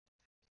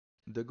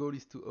 the goal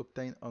is to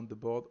obtain on the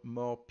board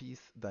more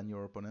piece than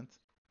your opponent.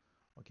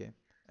 Okay,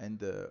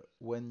 and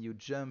when you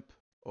jump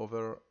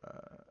over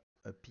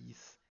a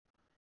piece,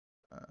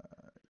 uh,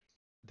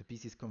 the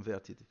piece is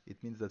converted.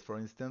 It means that, for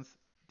instance,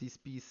 this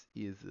piece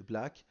is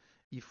black.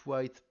 If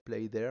white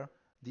play there,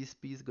 this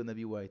piece gonna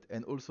be white,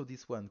 and also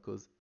this one,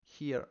 because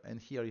here and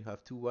here you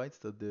have two whites,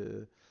 so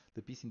the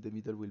piece in the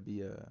middle will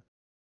be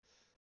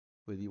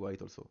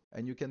white also,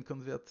 and you can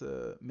convert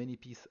many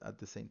pieces at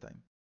the same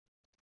time.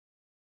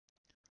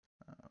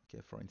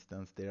 Okay, for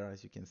instance, there,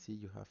 as you can see,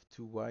 you have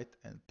two white,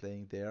 and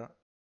playing there,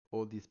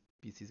 all these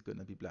pieces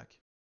gonna be black.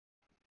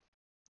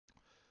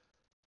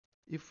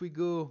 If we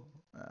go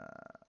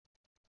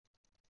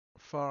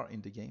far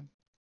in the game,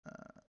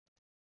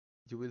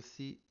 you will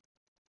see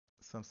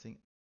something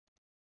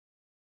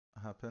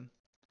happen.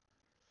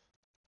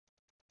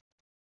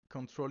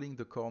 Controlling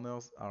the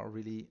corners are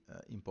really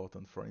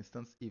important. For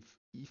instance,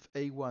 if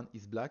A1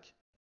 is black,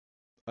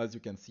 as you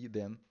can see,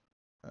 then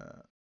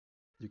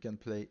you can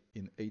play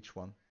in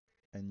H1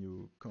 and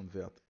you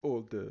convert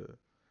all the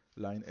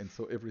line, and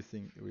so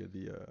everything will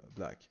be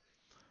black.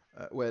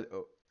 Well,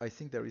 I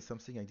think there is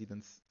something I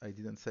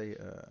didn't say.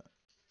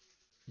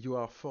 You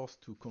are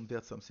forced to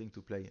convert something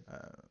to play.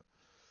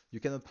 You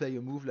cannot play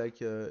a move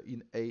like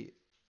in A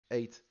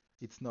h8,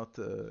 it's not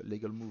a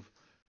legal move.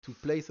 To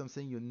play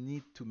something, you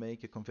need to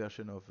make a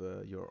conversion of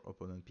your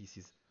opponent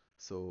pieces.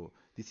 So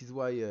this is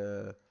why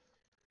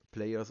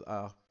players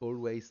are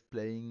always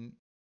playing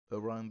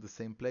around the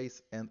same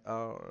place and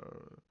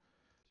are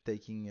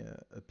taking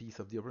a piece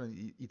of the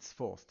opponent. It's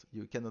forced.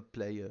 You cannot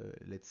play,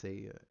 let's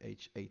say,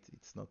 h8.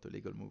 It's not a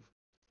legal move.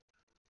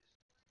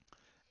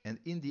 And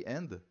in the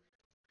end,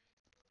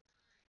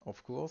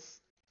 of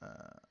course,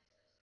 uh,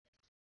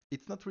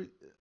 it's not really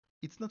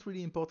it's not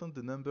really important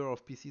the number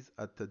of pieces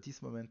at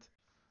this moment.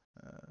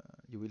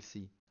 You will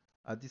see.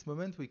 At this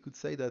moment, we could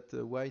say that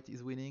white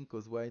is winning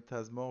because white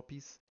has more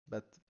piece,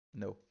 but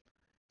no,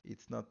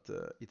 it's not.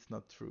 It's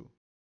not true.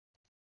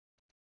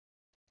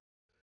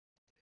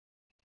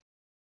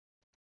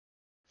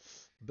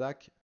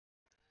 Black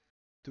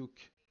took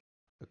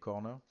a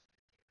corner.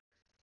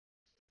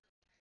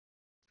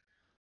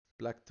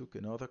 Black took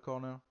another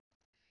corner,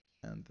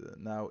 and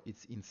now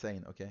it's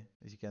insane. Okay,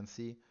 as you can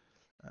see,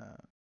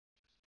 uh,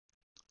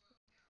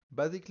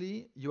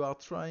 basically you are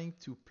trying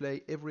to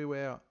play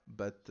everywhere,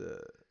 but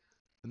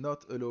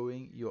not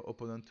allowing your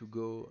opponent to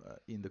go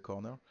in the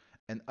corner.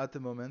 And at the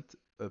moment,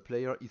 a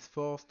player is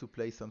forced to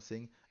play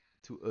something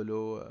to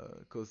allow,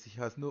 because he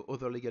has no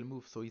other legal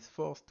move, so he's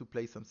forced to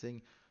play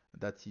something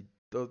that he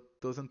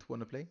doesn't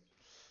want to play.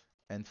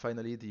 And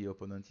finally, the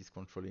opponent is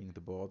controlling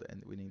the board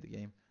and winning the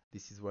game.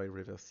 This is why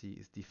Reverse C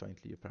is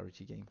definitely a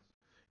parity game.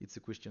 It's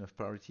a question of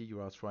parity. You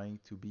are trying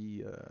to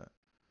be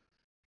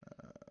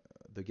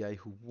the guy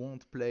who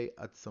won't play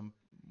at some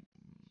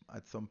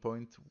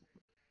point,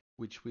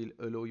 which will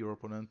allow your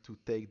opponent to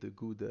take the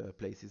good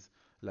places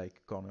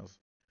like corners.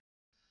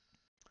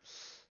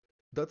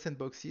 Dots and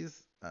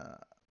boxes.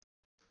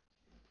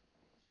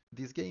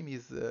 This game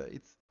is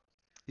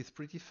it's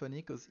pretty funny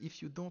because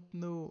if you don't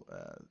know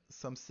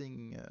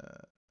something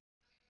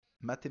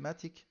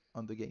mathematic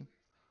on the game,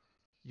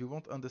 you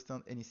won't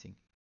understand anything.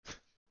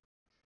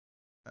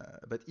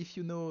 But if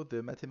you know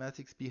the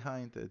mathematics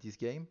behind this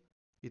game,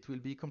 it will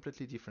be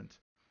completely different.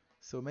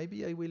 So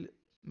maybe I will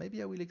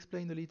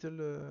explain a little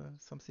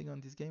something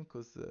on this game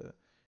because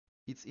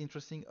it's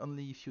interesting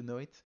only if you know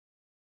it.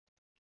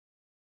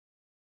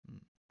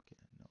 Okay,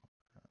 no.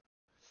 Uh,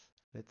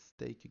 let's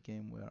take a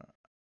game where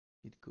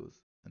it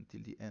goes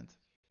until the end.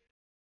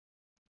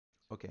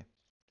 Okay.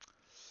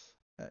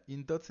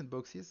 In dots and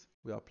boxes,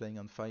 we are playing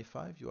on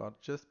 5-5. You are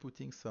just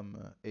putting some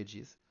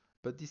edges,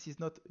 but this is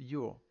not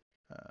your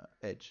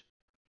edge.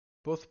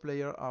 Both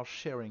players are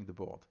sharing the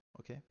board,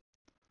 okay?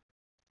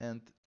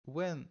 And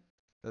when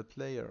a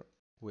player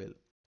will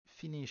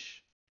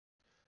finish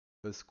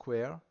a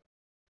square,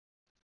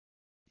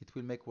 it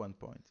will make 1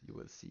 point. You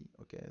will see,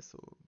 okay? So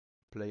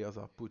players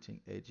are putting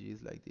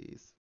edges like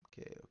this.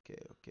 Okay,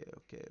 okay, okay,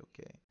 okay,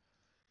 okay.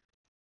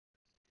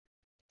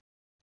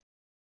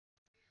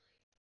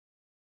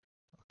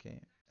 Okay,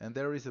 and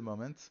there is a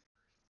moment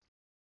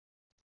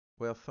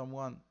where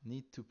someone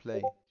need to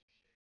play,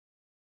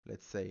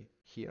 let's say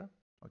here,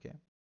 okay?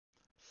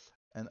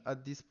 And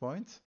at this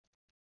point,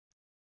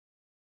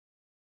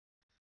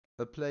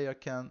 a player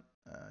can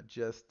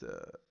just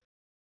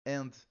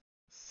end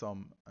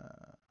some,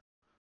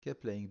 okay,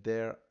 playing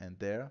there and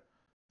there.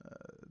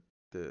 Uh,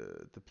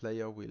 the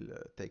player will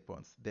take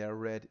points. There,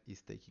 red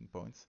is taking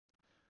points,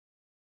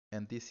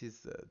 and this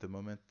is the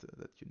moment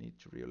that you need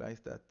to realize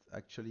that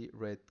actually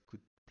red could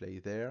play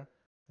there,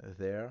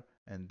 there,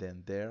 and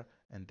then there,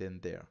 and then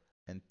there,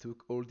 and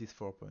took all these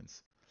 4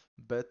 points.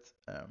 But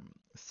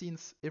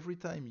since every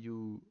time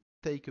you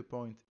take a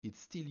point, it's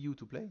still you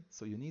to play,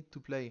 so you need to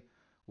play.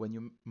 When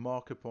you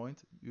mark a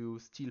point, you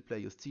still play,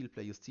 you still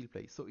play, you still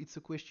play. So it's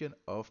a question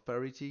of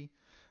parity.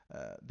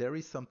 There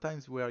is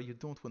sometimes where you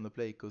don't want to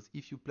play, because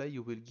if you play,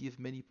 you will give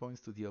many points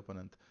to the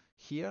opponent.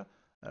 Here,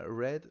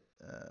 red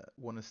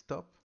want to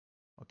stop,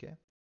 okay,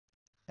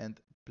 and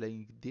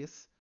playing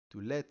this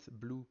to let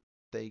blue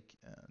take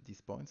these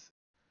points,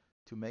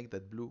 to make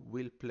that blue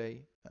will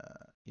play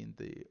in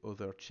the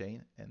other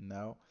chain. And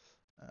now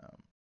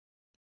um,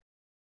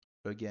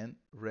 again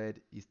red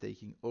is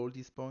taking all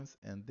these points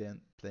and then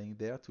playing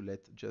there to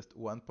let just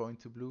 1 point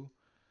to blue,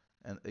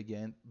 and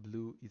again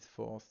blue is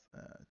forced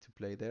to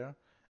play there,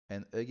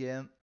 and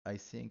again I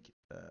think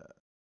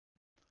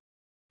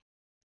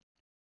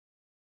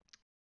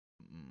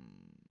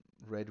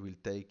red will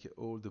take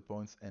all the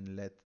points and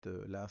let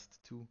the last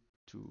two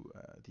to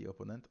the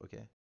opponent,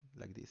 okay,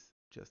 like this,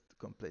 just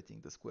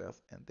completing the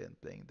squares and then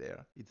playing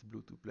there. It's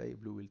blue to play,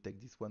 blue will take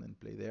this one and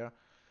play there,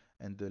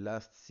 and the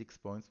last 6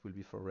 points will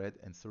be for red,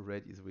 and so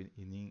red is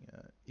winning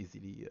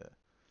easily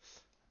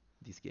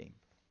this game.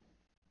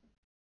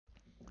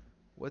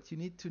 What you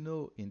need to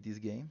know in this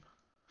game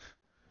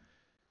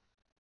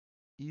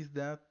is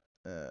that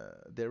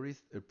there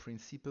is a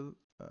principle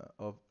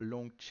of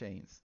long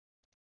chains.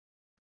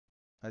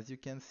 As you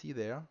can see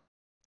there,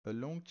 a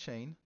long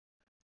chain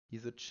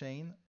is a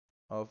chain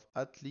of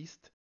at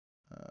least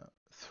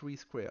 3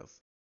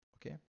 squares.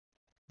 Okay,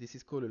 this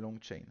is called a long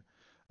chain.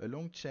 A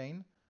long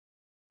chain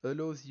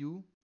allows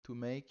you to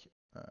make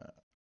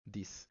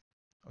this.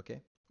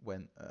 Okay,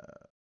 when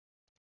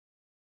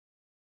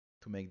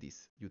to make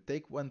this. You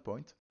take 1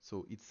 point,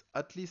 so it's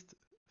at least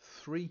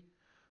 3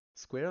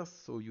 squares.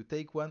 So you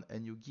take one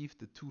and you give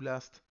the two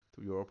last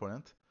to your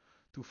opponent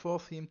to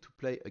force him to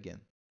play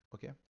again.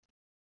 Okay.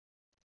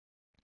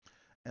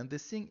 And the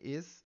thing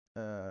is,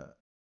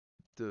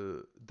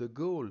 the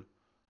goal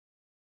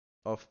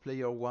of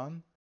player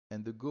one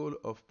and the goal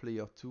of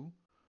player two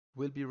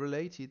will be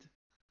related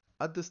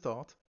at the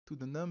start to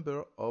the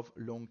number of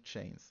long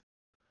chains.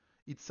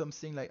 It's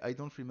something like, I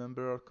don't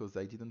remember because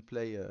I didn't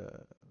play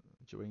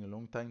during a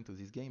long time to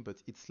this game,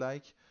 but it's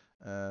like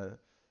uh,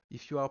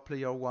 if you are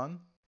player one,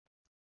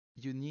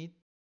 you need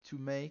to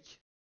make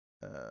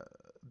uh,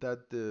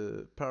 that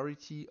the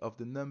parity of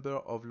the number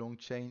of long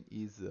chain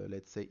is,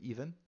 let's say,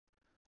 even.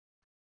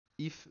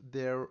 If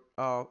there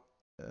are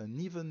an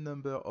even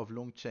number of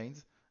long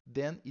chains,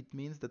 then it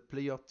means that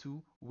player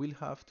 2 will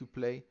have to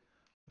play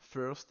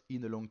first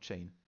in a long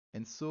chain.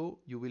 And so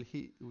you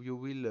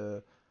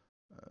will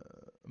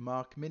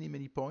mark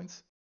many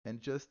points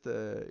and just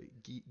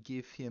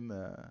give him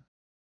uh,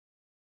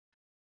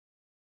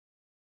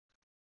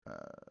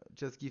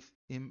 give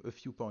him a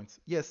few points.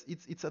 Yes,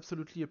 it's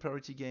absolutely a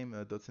parity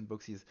game, dots and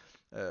boxes.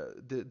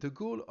 The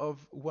goal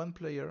of one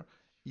player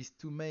is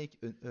to make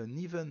an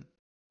even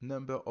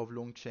number of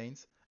long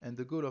chains, and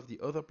the goal of the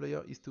other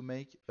player is to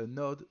make an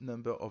odd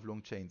number of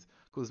long chains.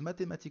 Because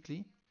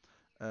mathematically,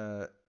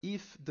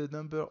 if the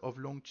number of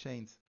long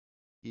chains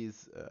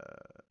is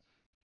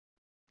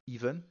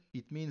even,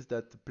 it means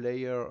that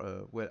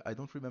player, well, I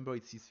don't remember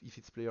if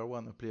it's player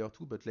one or player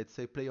two, but let's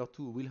say player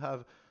two will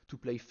have to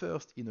play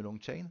first in a long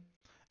chain.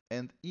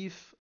 And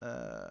if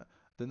the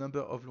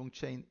number of long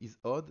chain is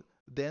odd,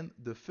 then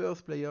the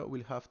first player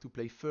will have to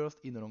play first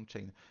in a long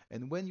chain.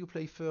 And when you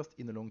play first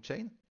in a long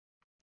chain,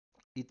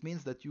 it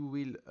means that you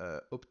will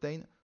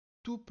obtain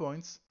 2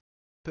 points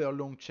per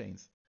long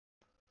chains.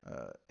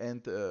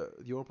 And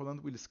your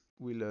opponent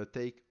will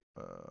take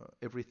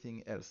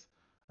everything else.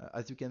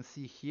 As you can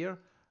see here,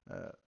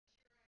 uh,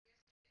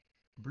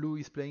 blue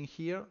is playing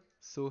here,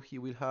 so he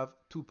will have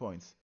 2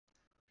 points.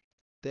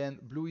 Then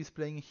blue is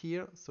playing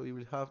here, so he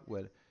will have,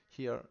 well,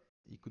 here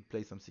he could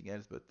play something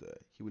else, but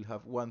he will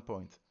have 1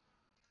 point.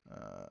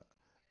 Uh,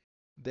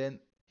 then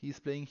he's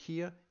playing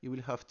here, he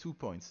will have 2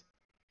 points.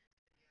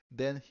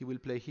 Then he will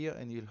play here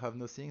and he'll have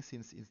nothing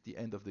since it's the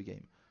end of the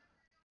game.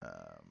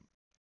 Um,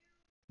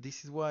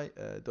 this is why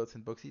Dots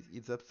and Boxes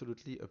is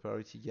absolutely a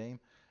parity game,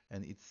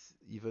 and it's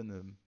even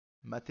a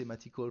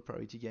mathematical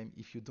parity game.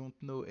 If you don't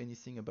know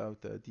anything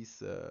about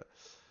this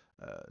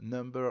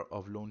number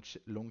of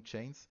long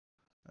chains,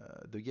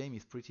 the game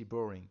is pretty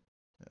boring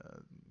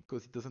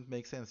because it doesn't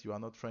make sense. You are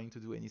not trying to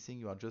do anything.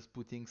 You are just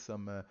putting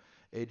some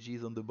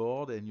edges on the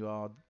board, and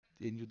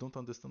you don't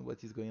understand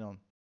what is going on.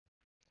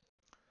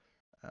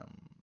 Um,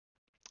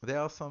 there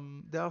are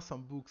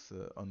some books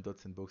on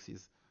dots and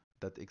boxes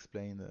that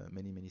explain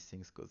many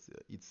things because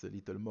it's a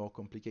little more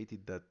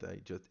complicated that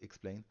I just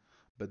explained.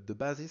 But the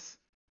basis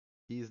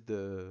is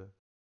the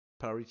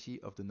parity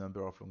of the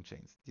number of long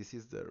chains. This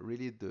is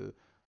really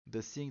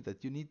the thing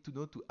that you need to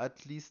know to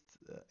at least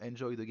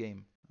enjoy the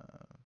game.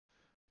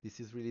 This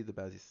is really the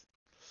basis.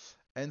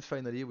 And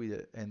finally, we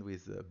end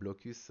with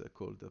Blocus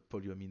called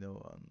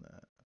Polyomino on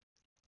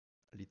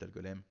Little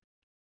Golem,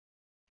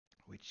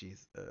 which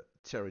is a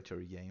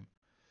territory game.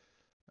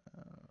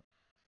 Uh,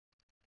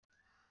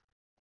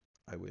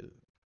 I will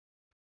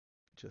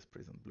just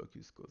present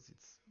Blocus because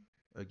it's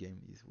a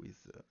game is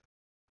with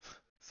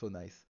so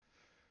nice.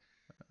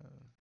 Uh,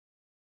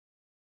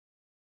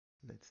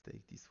 let's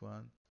take this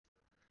one.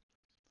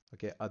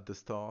 Okay, at the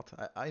start,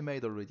 I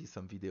made already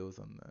some videos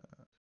on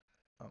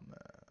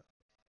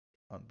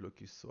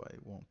Blocus, so I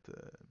won't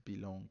be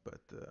long.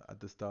 But at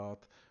the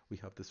start, we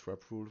have the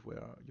swap rule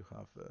where you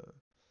have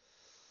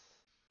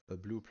a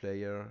blue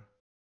player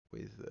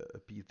with a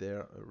piece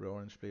there, a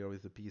orange player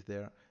with a piece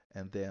there,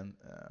 and then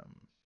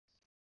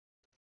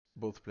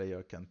both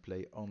players can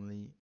play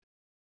only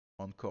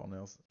on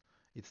corners.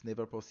 It's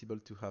never possible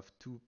to have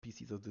two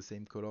pieces of the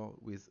same color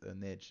with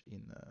an edge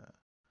in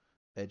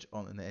edge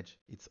on an edge.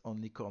 It's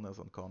only corners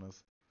on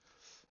corners.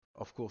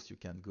 Of course, you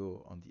can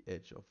go on the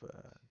edge of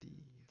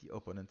the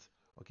opponent.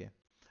 Okay,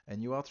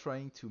 and you are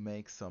trying to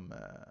make some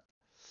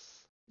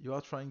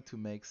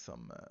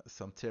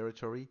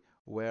territory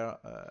where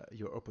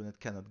your opponent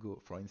cannot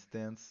go. For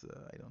instance,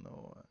 I don't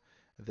know,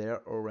 their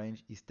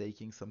orange is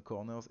taking some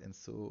corners, and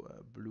so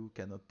blue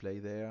cannot play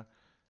there.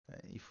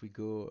 If we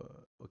go,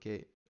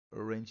 okay,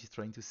 orange is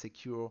trying to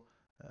secure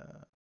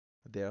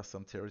there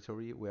some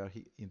territory where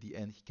he, in the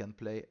end, he can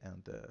play,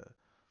 and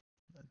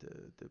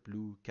the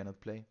blue cannot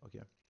play.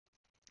 Okay,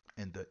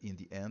 and in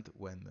the end,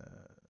 when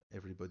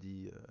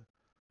everybody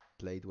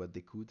played what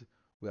they could,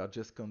 we are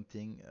just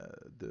counting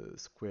the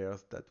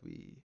squares that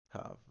we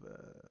have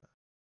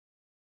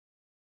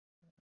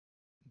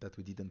that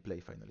we didn't play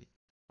finally.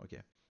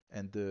 Okay,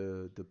 and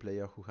the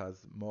player who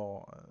has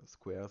more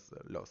squares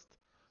lost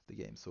the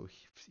game. So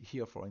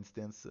here, for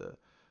instance,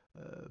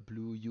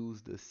 blue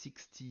used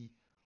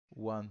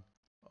 61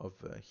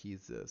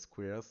 his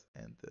squares,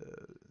 and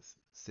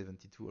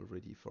 72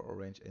 already for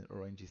orange, and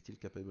orange is still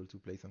capable to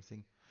play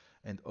something.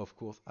 And of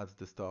course, at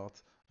the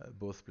start,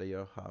 both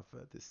players have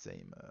the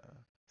same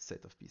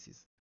set of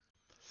pieces,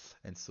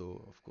 and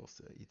so of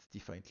course it's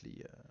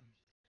definitely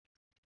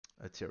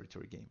a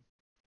territory game.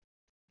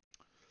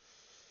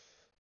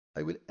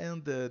 I will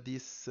end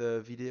this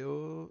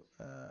video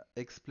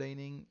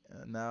explaining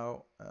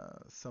now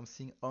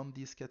something on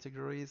these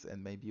categories,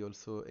 and maybe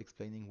also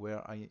explaining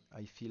where I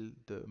feel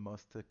the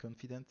most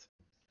confident,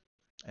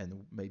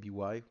 and maybe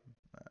why.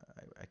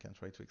 I can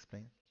try to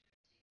explain.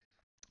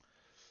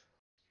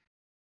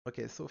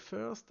 Okay, so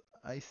first,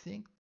 I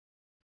think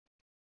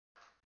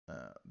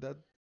that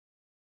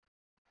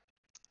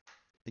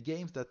the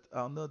games that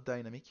are not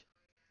dynamic,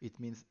 it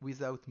means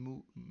without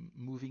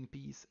moving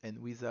piece and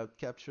without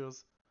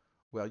captures,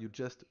 where you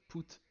just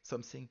put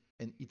something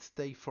and it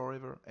stays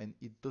forever and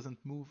it doesn't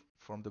move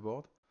from the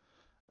board,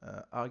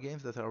 are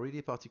games that are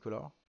really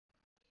particular.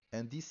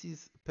 And this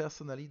is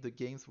personally the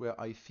games where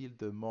I feel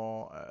the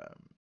more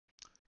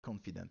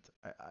confident.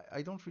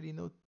 I don't really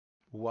know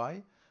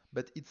why,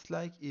 but it's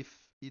like if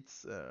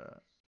it's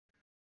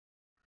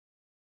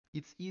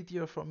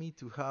easier for me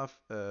to have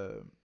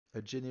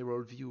a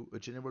general view, a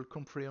general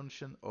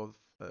comprehension of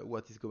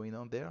what is going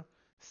on there,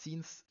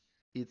 since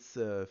it's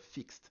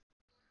fixed.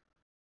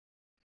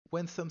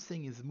 When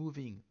something is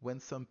moving,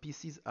 when some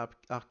pieces are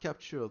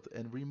captured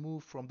and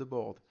removed from the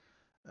board,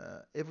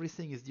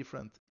 everything is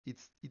different.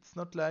 It's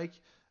not like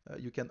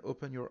you can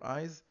open your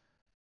eyes,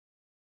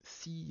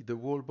 see the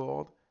whole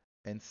board,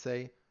 and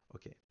say,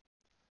 okay,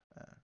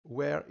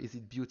 where is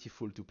it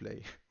beautiful to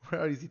play?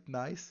 Where is it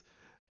nice?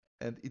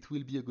 And it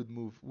will be a good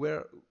move.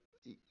 Where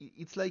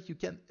it's like you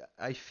can,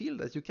 I feel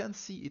that you can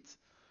see it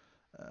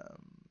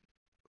um,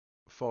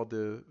 for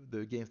the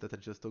games that I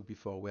just talked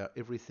before, where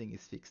everything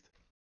is fixed.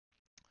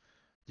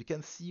 You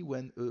can see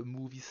when a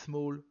move is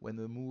small, when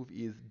a move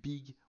is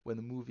big, when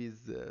a move is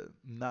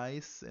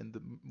nice,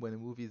 and when a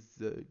move is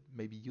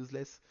maybe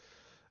useless.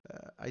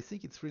 I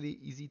think it's really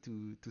easy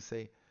to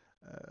say.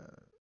 Uh,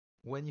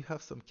 when you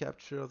have some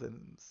captures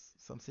and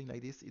something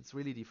like this, it's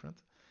really different.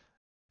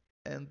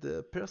 And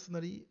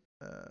personally,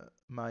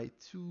 my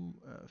two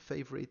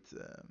favorite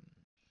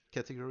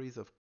categories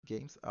of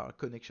games are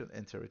connection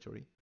and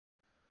territory.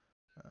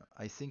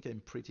 I think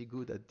I'm pretty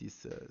good at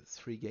these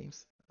three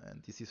games,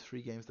 and this is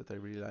three games that I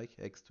really like: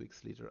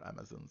 X2X Leader,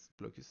 Amazon's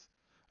Blocus,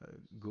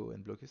 Go,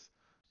 and Blocus.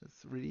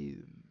 It's really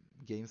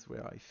games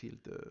where I feel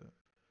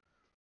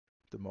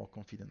the more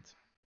confident.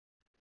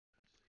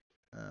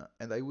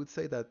 And I would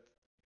say that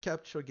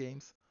capture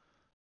games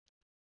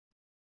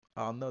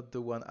are not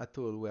the one at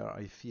all where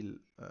I feel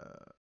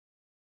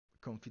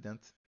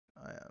confident.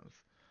 I,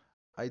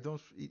 I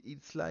don't.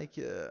 It's like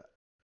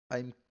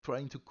I'm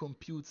trying to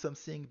compute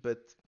something, but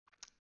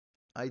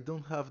I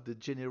don't have the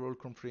general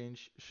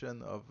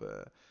comprehension of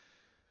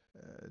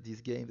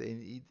this game,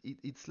 and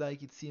it's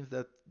like it seems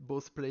that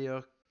both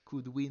players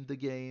could win the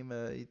game.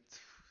 Uh,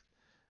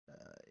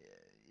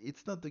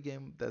 it's not the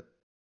game that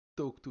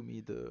talk to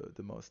me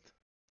the most.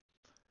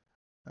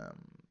 Um,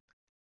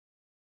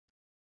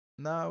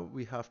 Now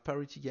we have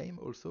parity game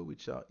also,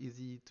 which are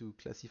easy to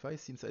classify.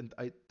 Since, and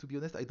I, to be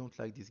honest, I don't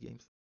like these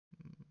games.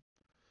 Mm,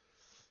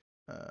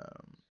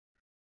 Um,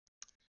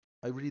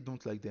 I really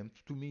don't like them.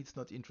 To me, it's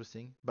not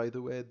interesting. By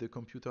the way, the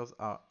computers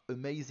are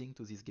amazing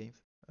to these games.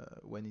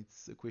 When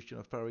it's a question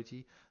of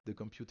parity, the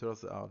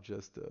computers are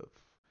just.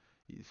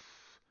 If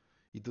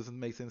it doesn't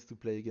make sense to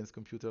play against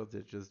computers,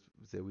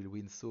 they will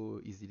win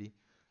so easily.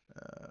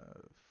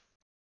 Uh,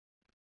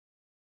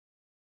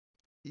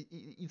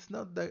 it's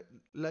not that,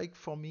 like,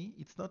 for me,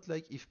 it's not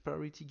like if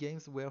parity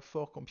games were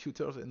for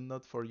computers and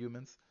not for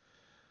humans.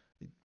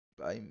 It,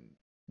 I'm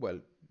well,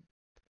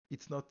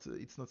 it's not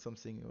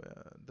something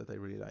that I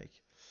really like.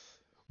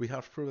 We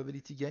have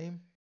probability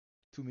game.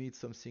 To me, it's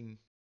something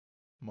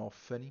more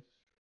funny.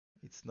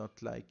 It's not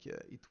like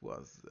it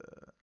was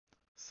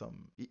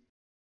some.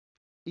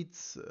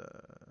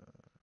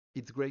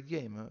 It's great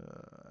game.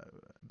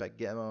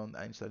 Backgammon,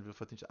 Einstein,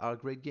 Wolfenstein are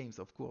great games,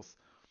 of course.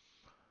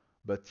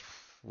 But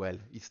well,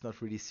 it's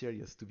not really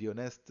serious. To be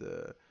honest,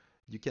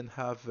 you can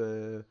have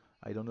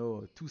I don't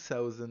know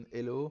 2,000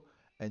 elo,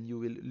 and you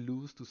will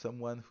lose to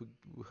someone who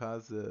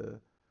has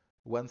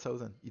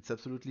 1,000. It's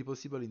absolutely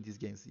possible in these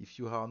games. If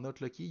you are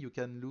not lucky, you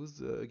can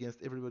lose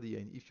against everybody,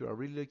 and if you are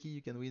really lucky,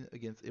 you can win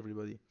against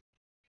everybody.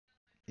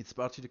 It's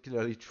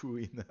particularly true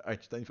in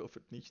Einstein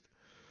Vernicht.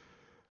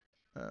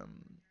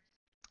 Um,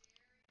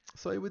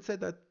 so I would say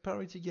that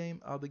parity game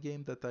are the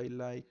game that I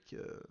like.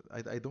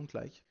 I don't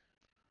like.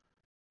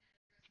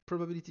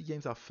 Probability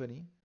games are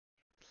funny.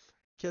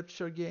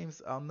 Capture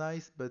games are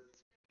nice, but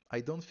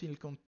I don't feel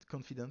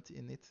confident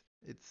in it.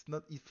 It's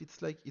not if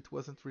it's like it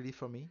wasn't really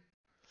for me.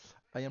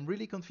 I am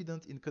really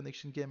confident in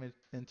connection game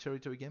and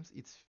territory games.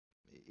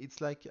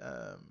 It's like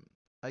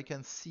I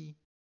can see,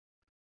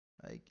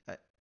 I, I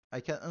I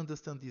can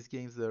understand these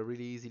games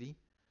really easily.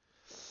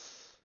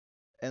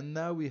 And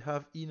now we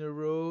have in a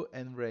row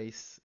and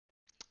race.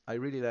 I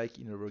really like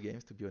in horror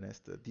games, to be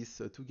honest.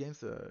 These two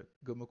games,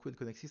 Gomoku and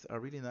Connexis, are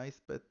really nice,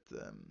 but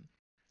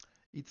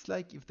it's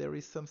like if there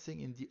is something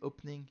in the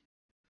opening.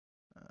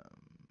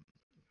 Um,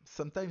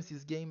 Sometimes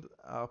these games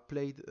are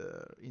played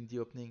in the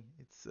opening.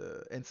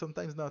 And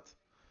sometimes not.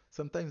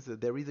 Sometimes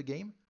there is a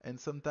game, and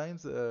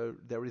sometimes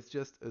there is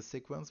just a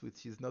sequence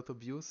which is not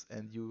obvious,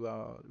 and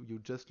you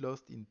just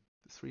lost in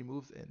three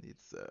moves, and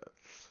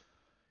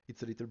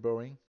it's a little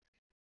boring.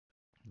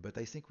 But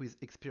I think with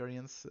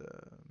experience,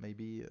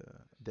 maybe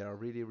they are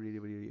really, really,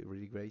 really,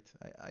 really great.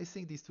 I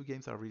think these two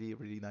games are really,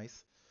 really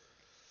nice.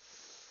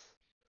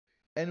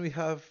 And we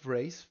have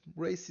Race.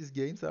 Races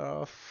games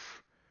are.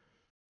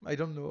 I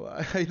don't know.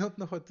 I don't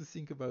know what to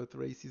think about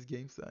Races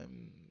games.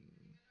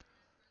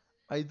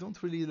 I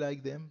don't really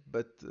like them,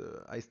 but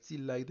I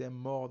still like them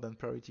more than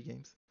priority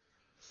games.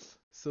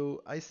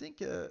 So I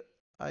think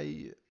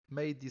I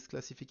made this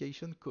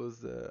classification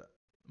because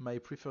my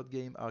preferred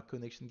game are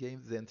connection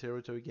games, then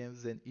territory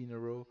games, then in a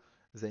row,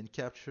 then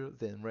capture,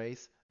 then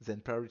race, then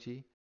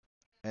priority,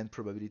 and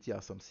probability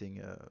are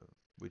something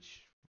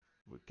which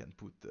we can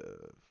put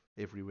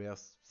everywhere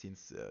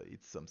since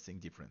it's something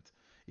different.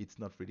 It's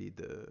not really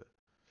the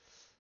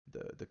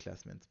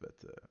classmates, but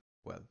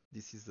well,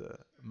 this is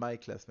my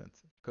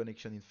classmates.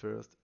 Connection in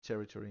first,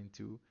 territory in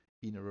two,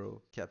 in a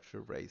row,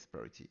 capture, race,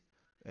 priority,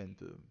 and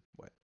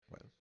well,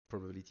 well,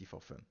 probability for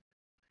fun.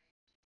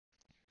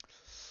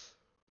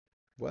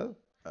 Well,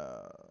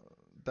 uh,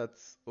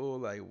 that's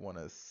all I want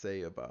to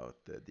say about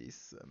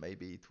this.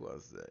 Maybe it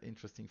was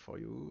interesting for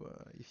you.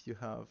 If you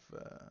have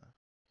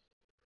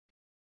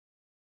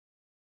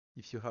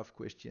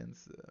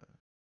questions,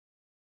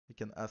 you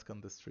can ask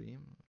on the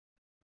stream.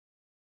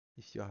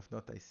 If you have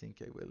not, I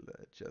think I will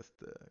just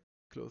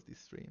close this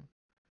stream.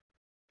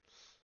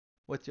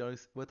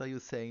 What are you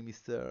saying,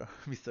 Mr.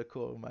 Mr.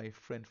 Cole, my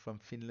friend from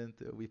Finland?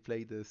 We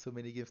played so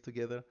many games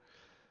together.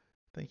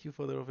 Thank you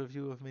for the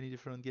overview of many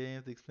different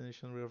games. The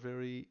explanation were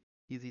very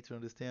easy to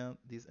understand.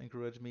 This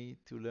encouraged me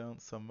to learn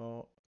some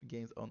more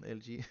games on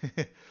LG.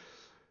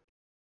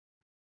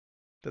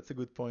 That's a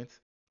good point.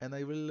 And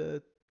I will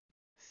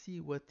see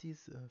what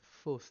is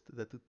Faust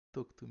that would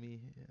talk to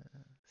me.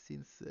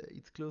 Since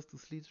it's close to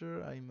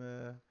Slither, I'm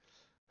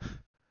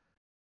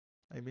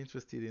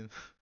interested in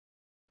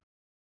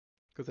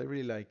because I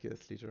really like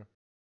Slither.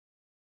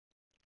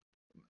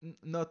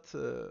 Not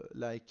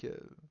like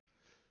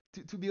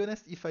to be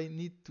honest, if I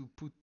need to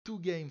put two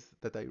games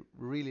that I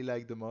really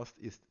like the most,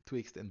 is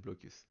Twixt and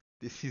Blocus.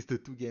 This is the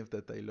two games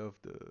that I love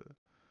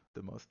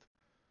the most.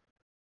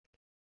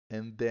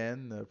 And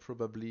then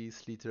probably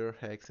Slither,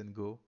 Hex, and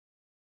Go.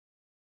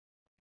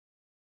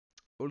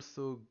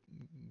 Also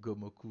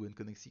Gomoku and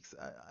Connect 6.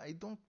 I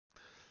don't,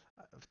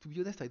 to be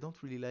honest, I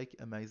don't really like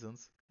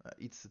Amazons.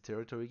 It's a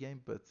territory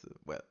game, but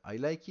well, I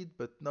like it,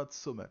 but not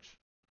so much.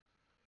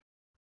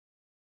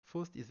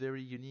 Faust is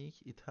very unique.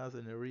 It has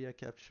an area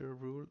capture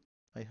rule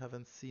I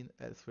haven't seen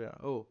elsewhere.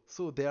 Oh,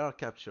 so there are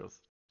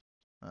captures.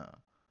 Ah,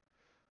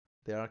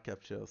 there are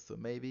captures, so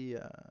maybe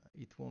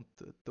it won't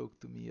talk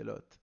to me a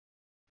lot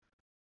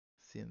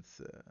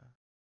since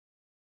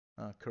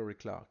Corey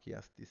Clark,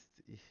 yes, this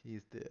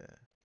he's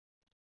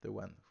the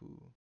one who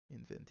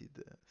invented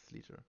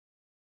Slither.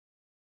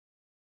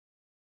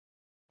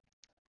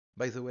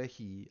 By the way,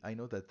 I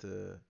know that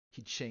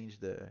he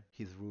changed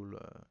his rule.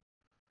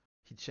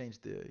 He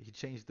changed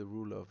the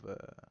rule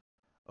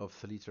of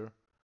Slither,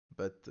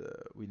 but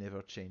we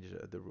never changed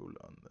the rule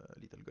on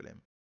Little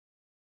Golem.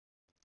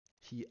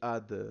 He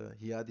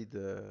added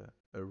a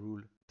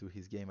rule to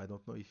his game. I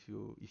don't know if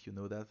you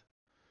know that.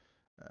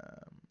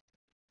 Um,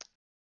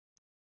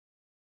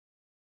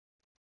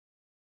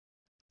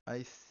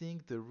 I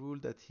think the rule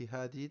that he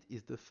added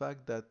is the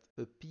fact that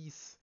a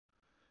piece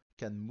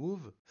can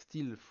move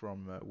still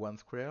from one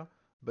square,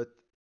 but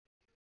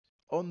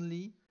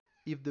only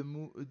if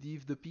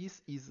the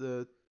piece is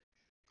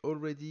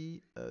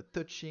already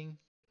touching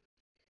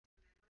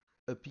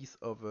a piece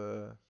of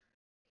the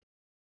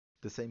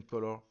same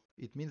color.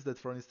 It means that,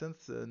 for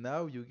instance,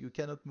 now you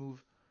cannot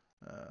move,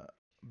 uh,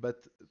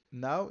 but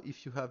now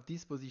if you have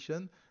this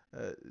position,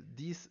 uh,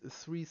 these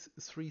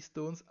three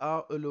stones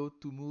are allowed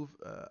to move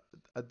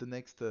at the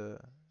next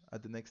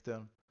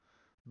turn.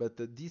 But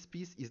this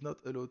piece is not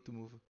allowed to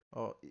move.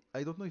 Or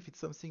I don't know if it's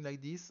something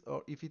like this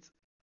or if it's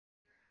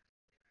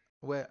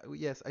well,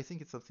 yes, I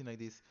think it's something like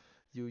this.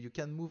 You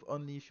can move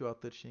only if you are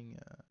touching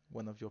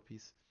one of your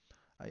piece.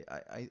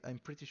 I'm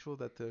pretty sure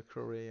that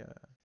Crowray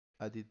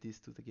added this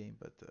to the game,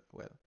 but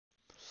well.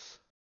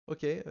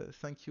 Okay,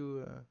 thank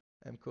you,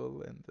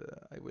 Mcall, and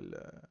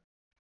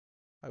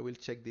I will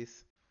check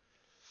this.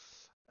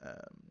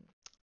 Um,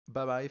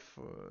 bye bye.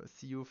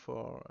 See you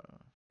for.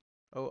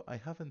 Oh, I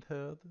haven't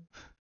heard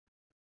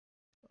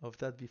of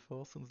that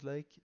before. Sounds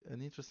like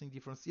an interesting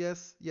difference.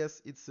 Yes,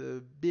 yes, it's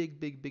a big,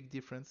 big, big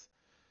difference.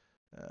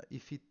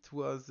 If it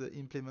was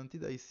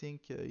implemented, I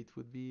think it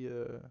would be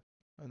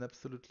an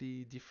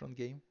absolutely different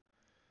game.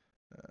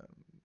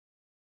 Um,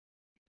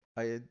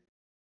 I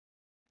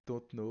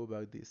don't know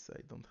about this. I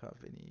don't have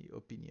any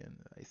opinion.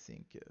 I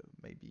think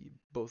maybe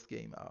both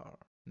games are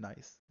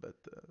nice, but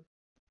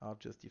are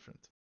just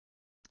different.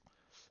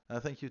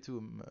 Thank you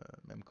too,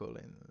 Memcol,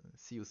 and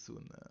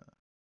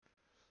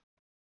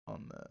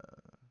on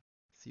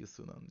see you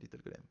soon on Little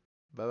Golem.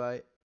 Bye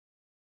bye.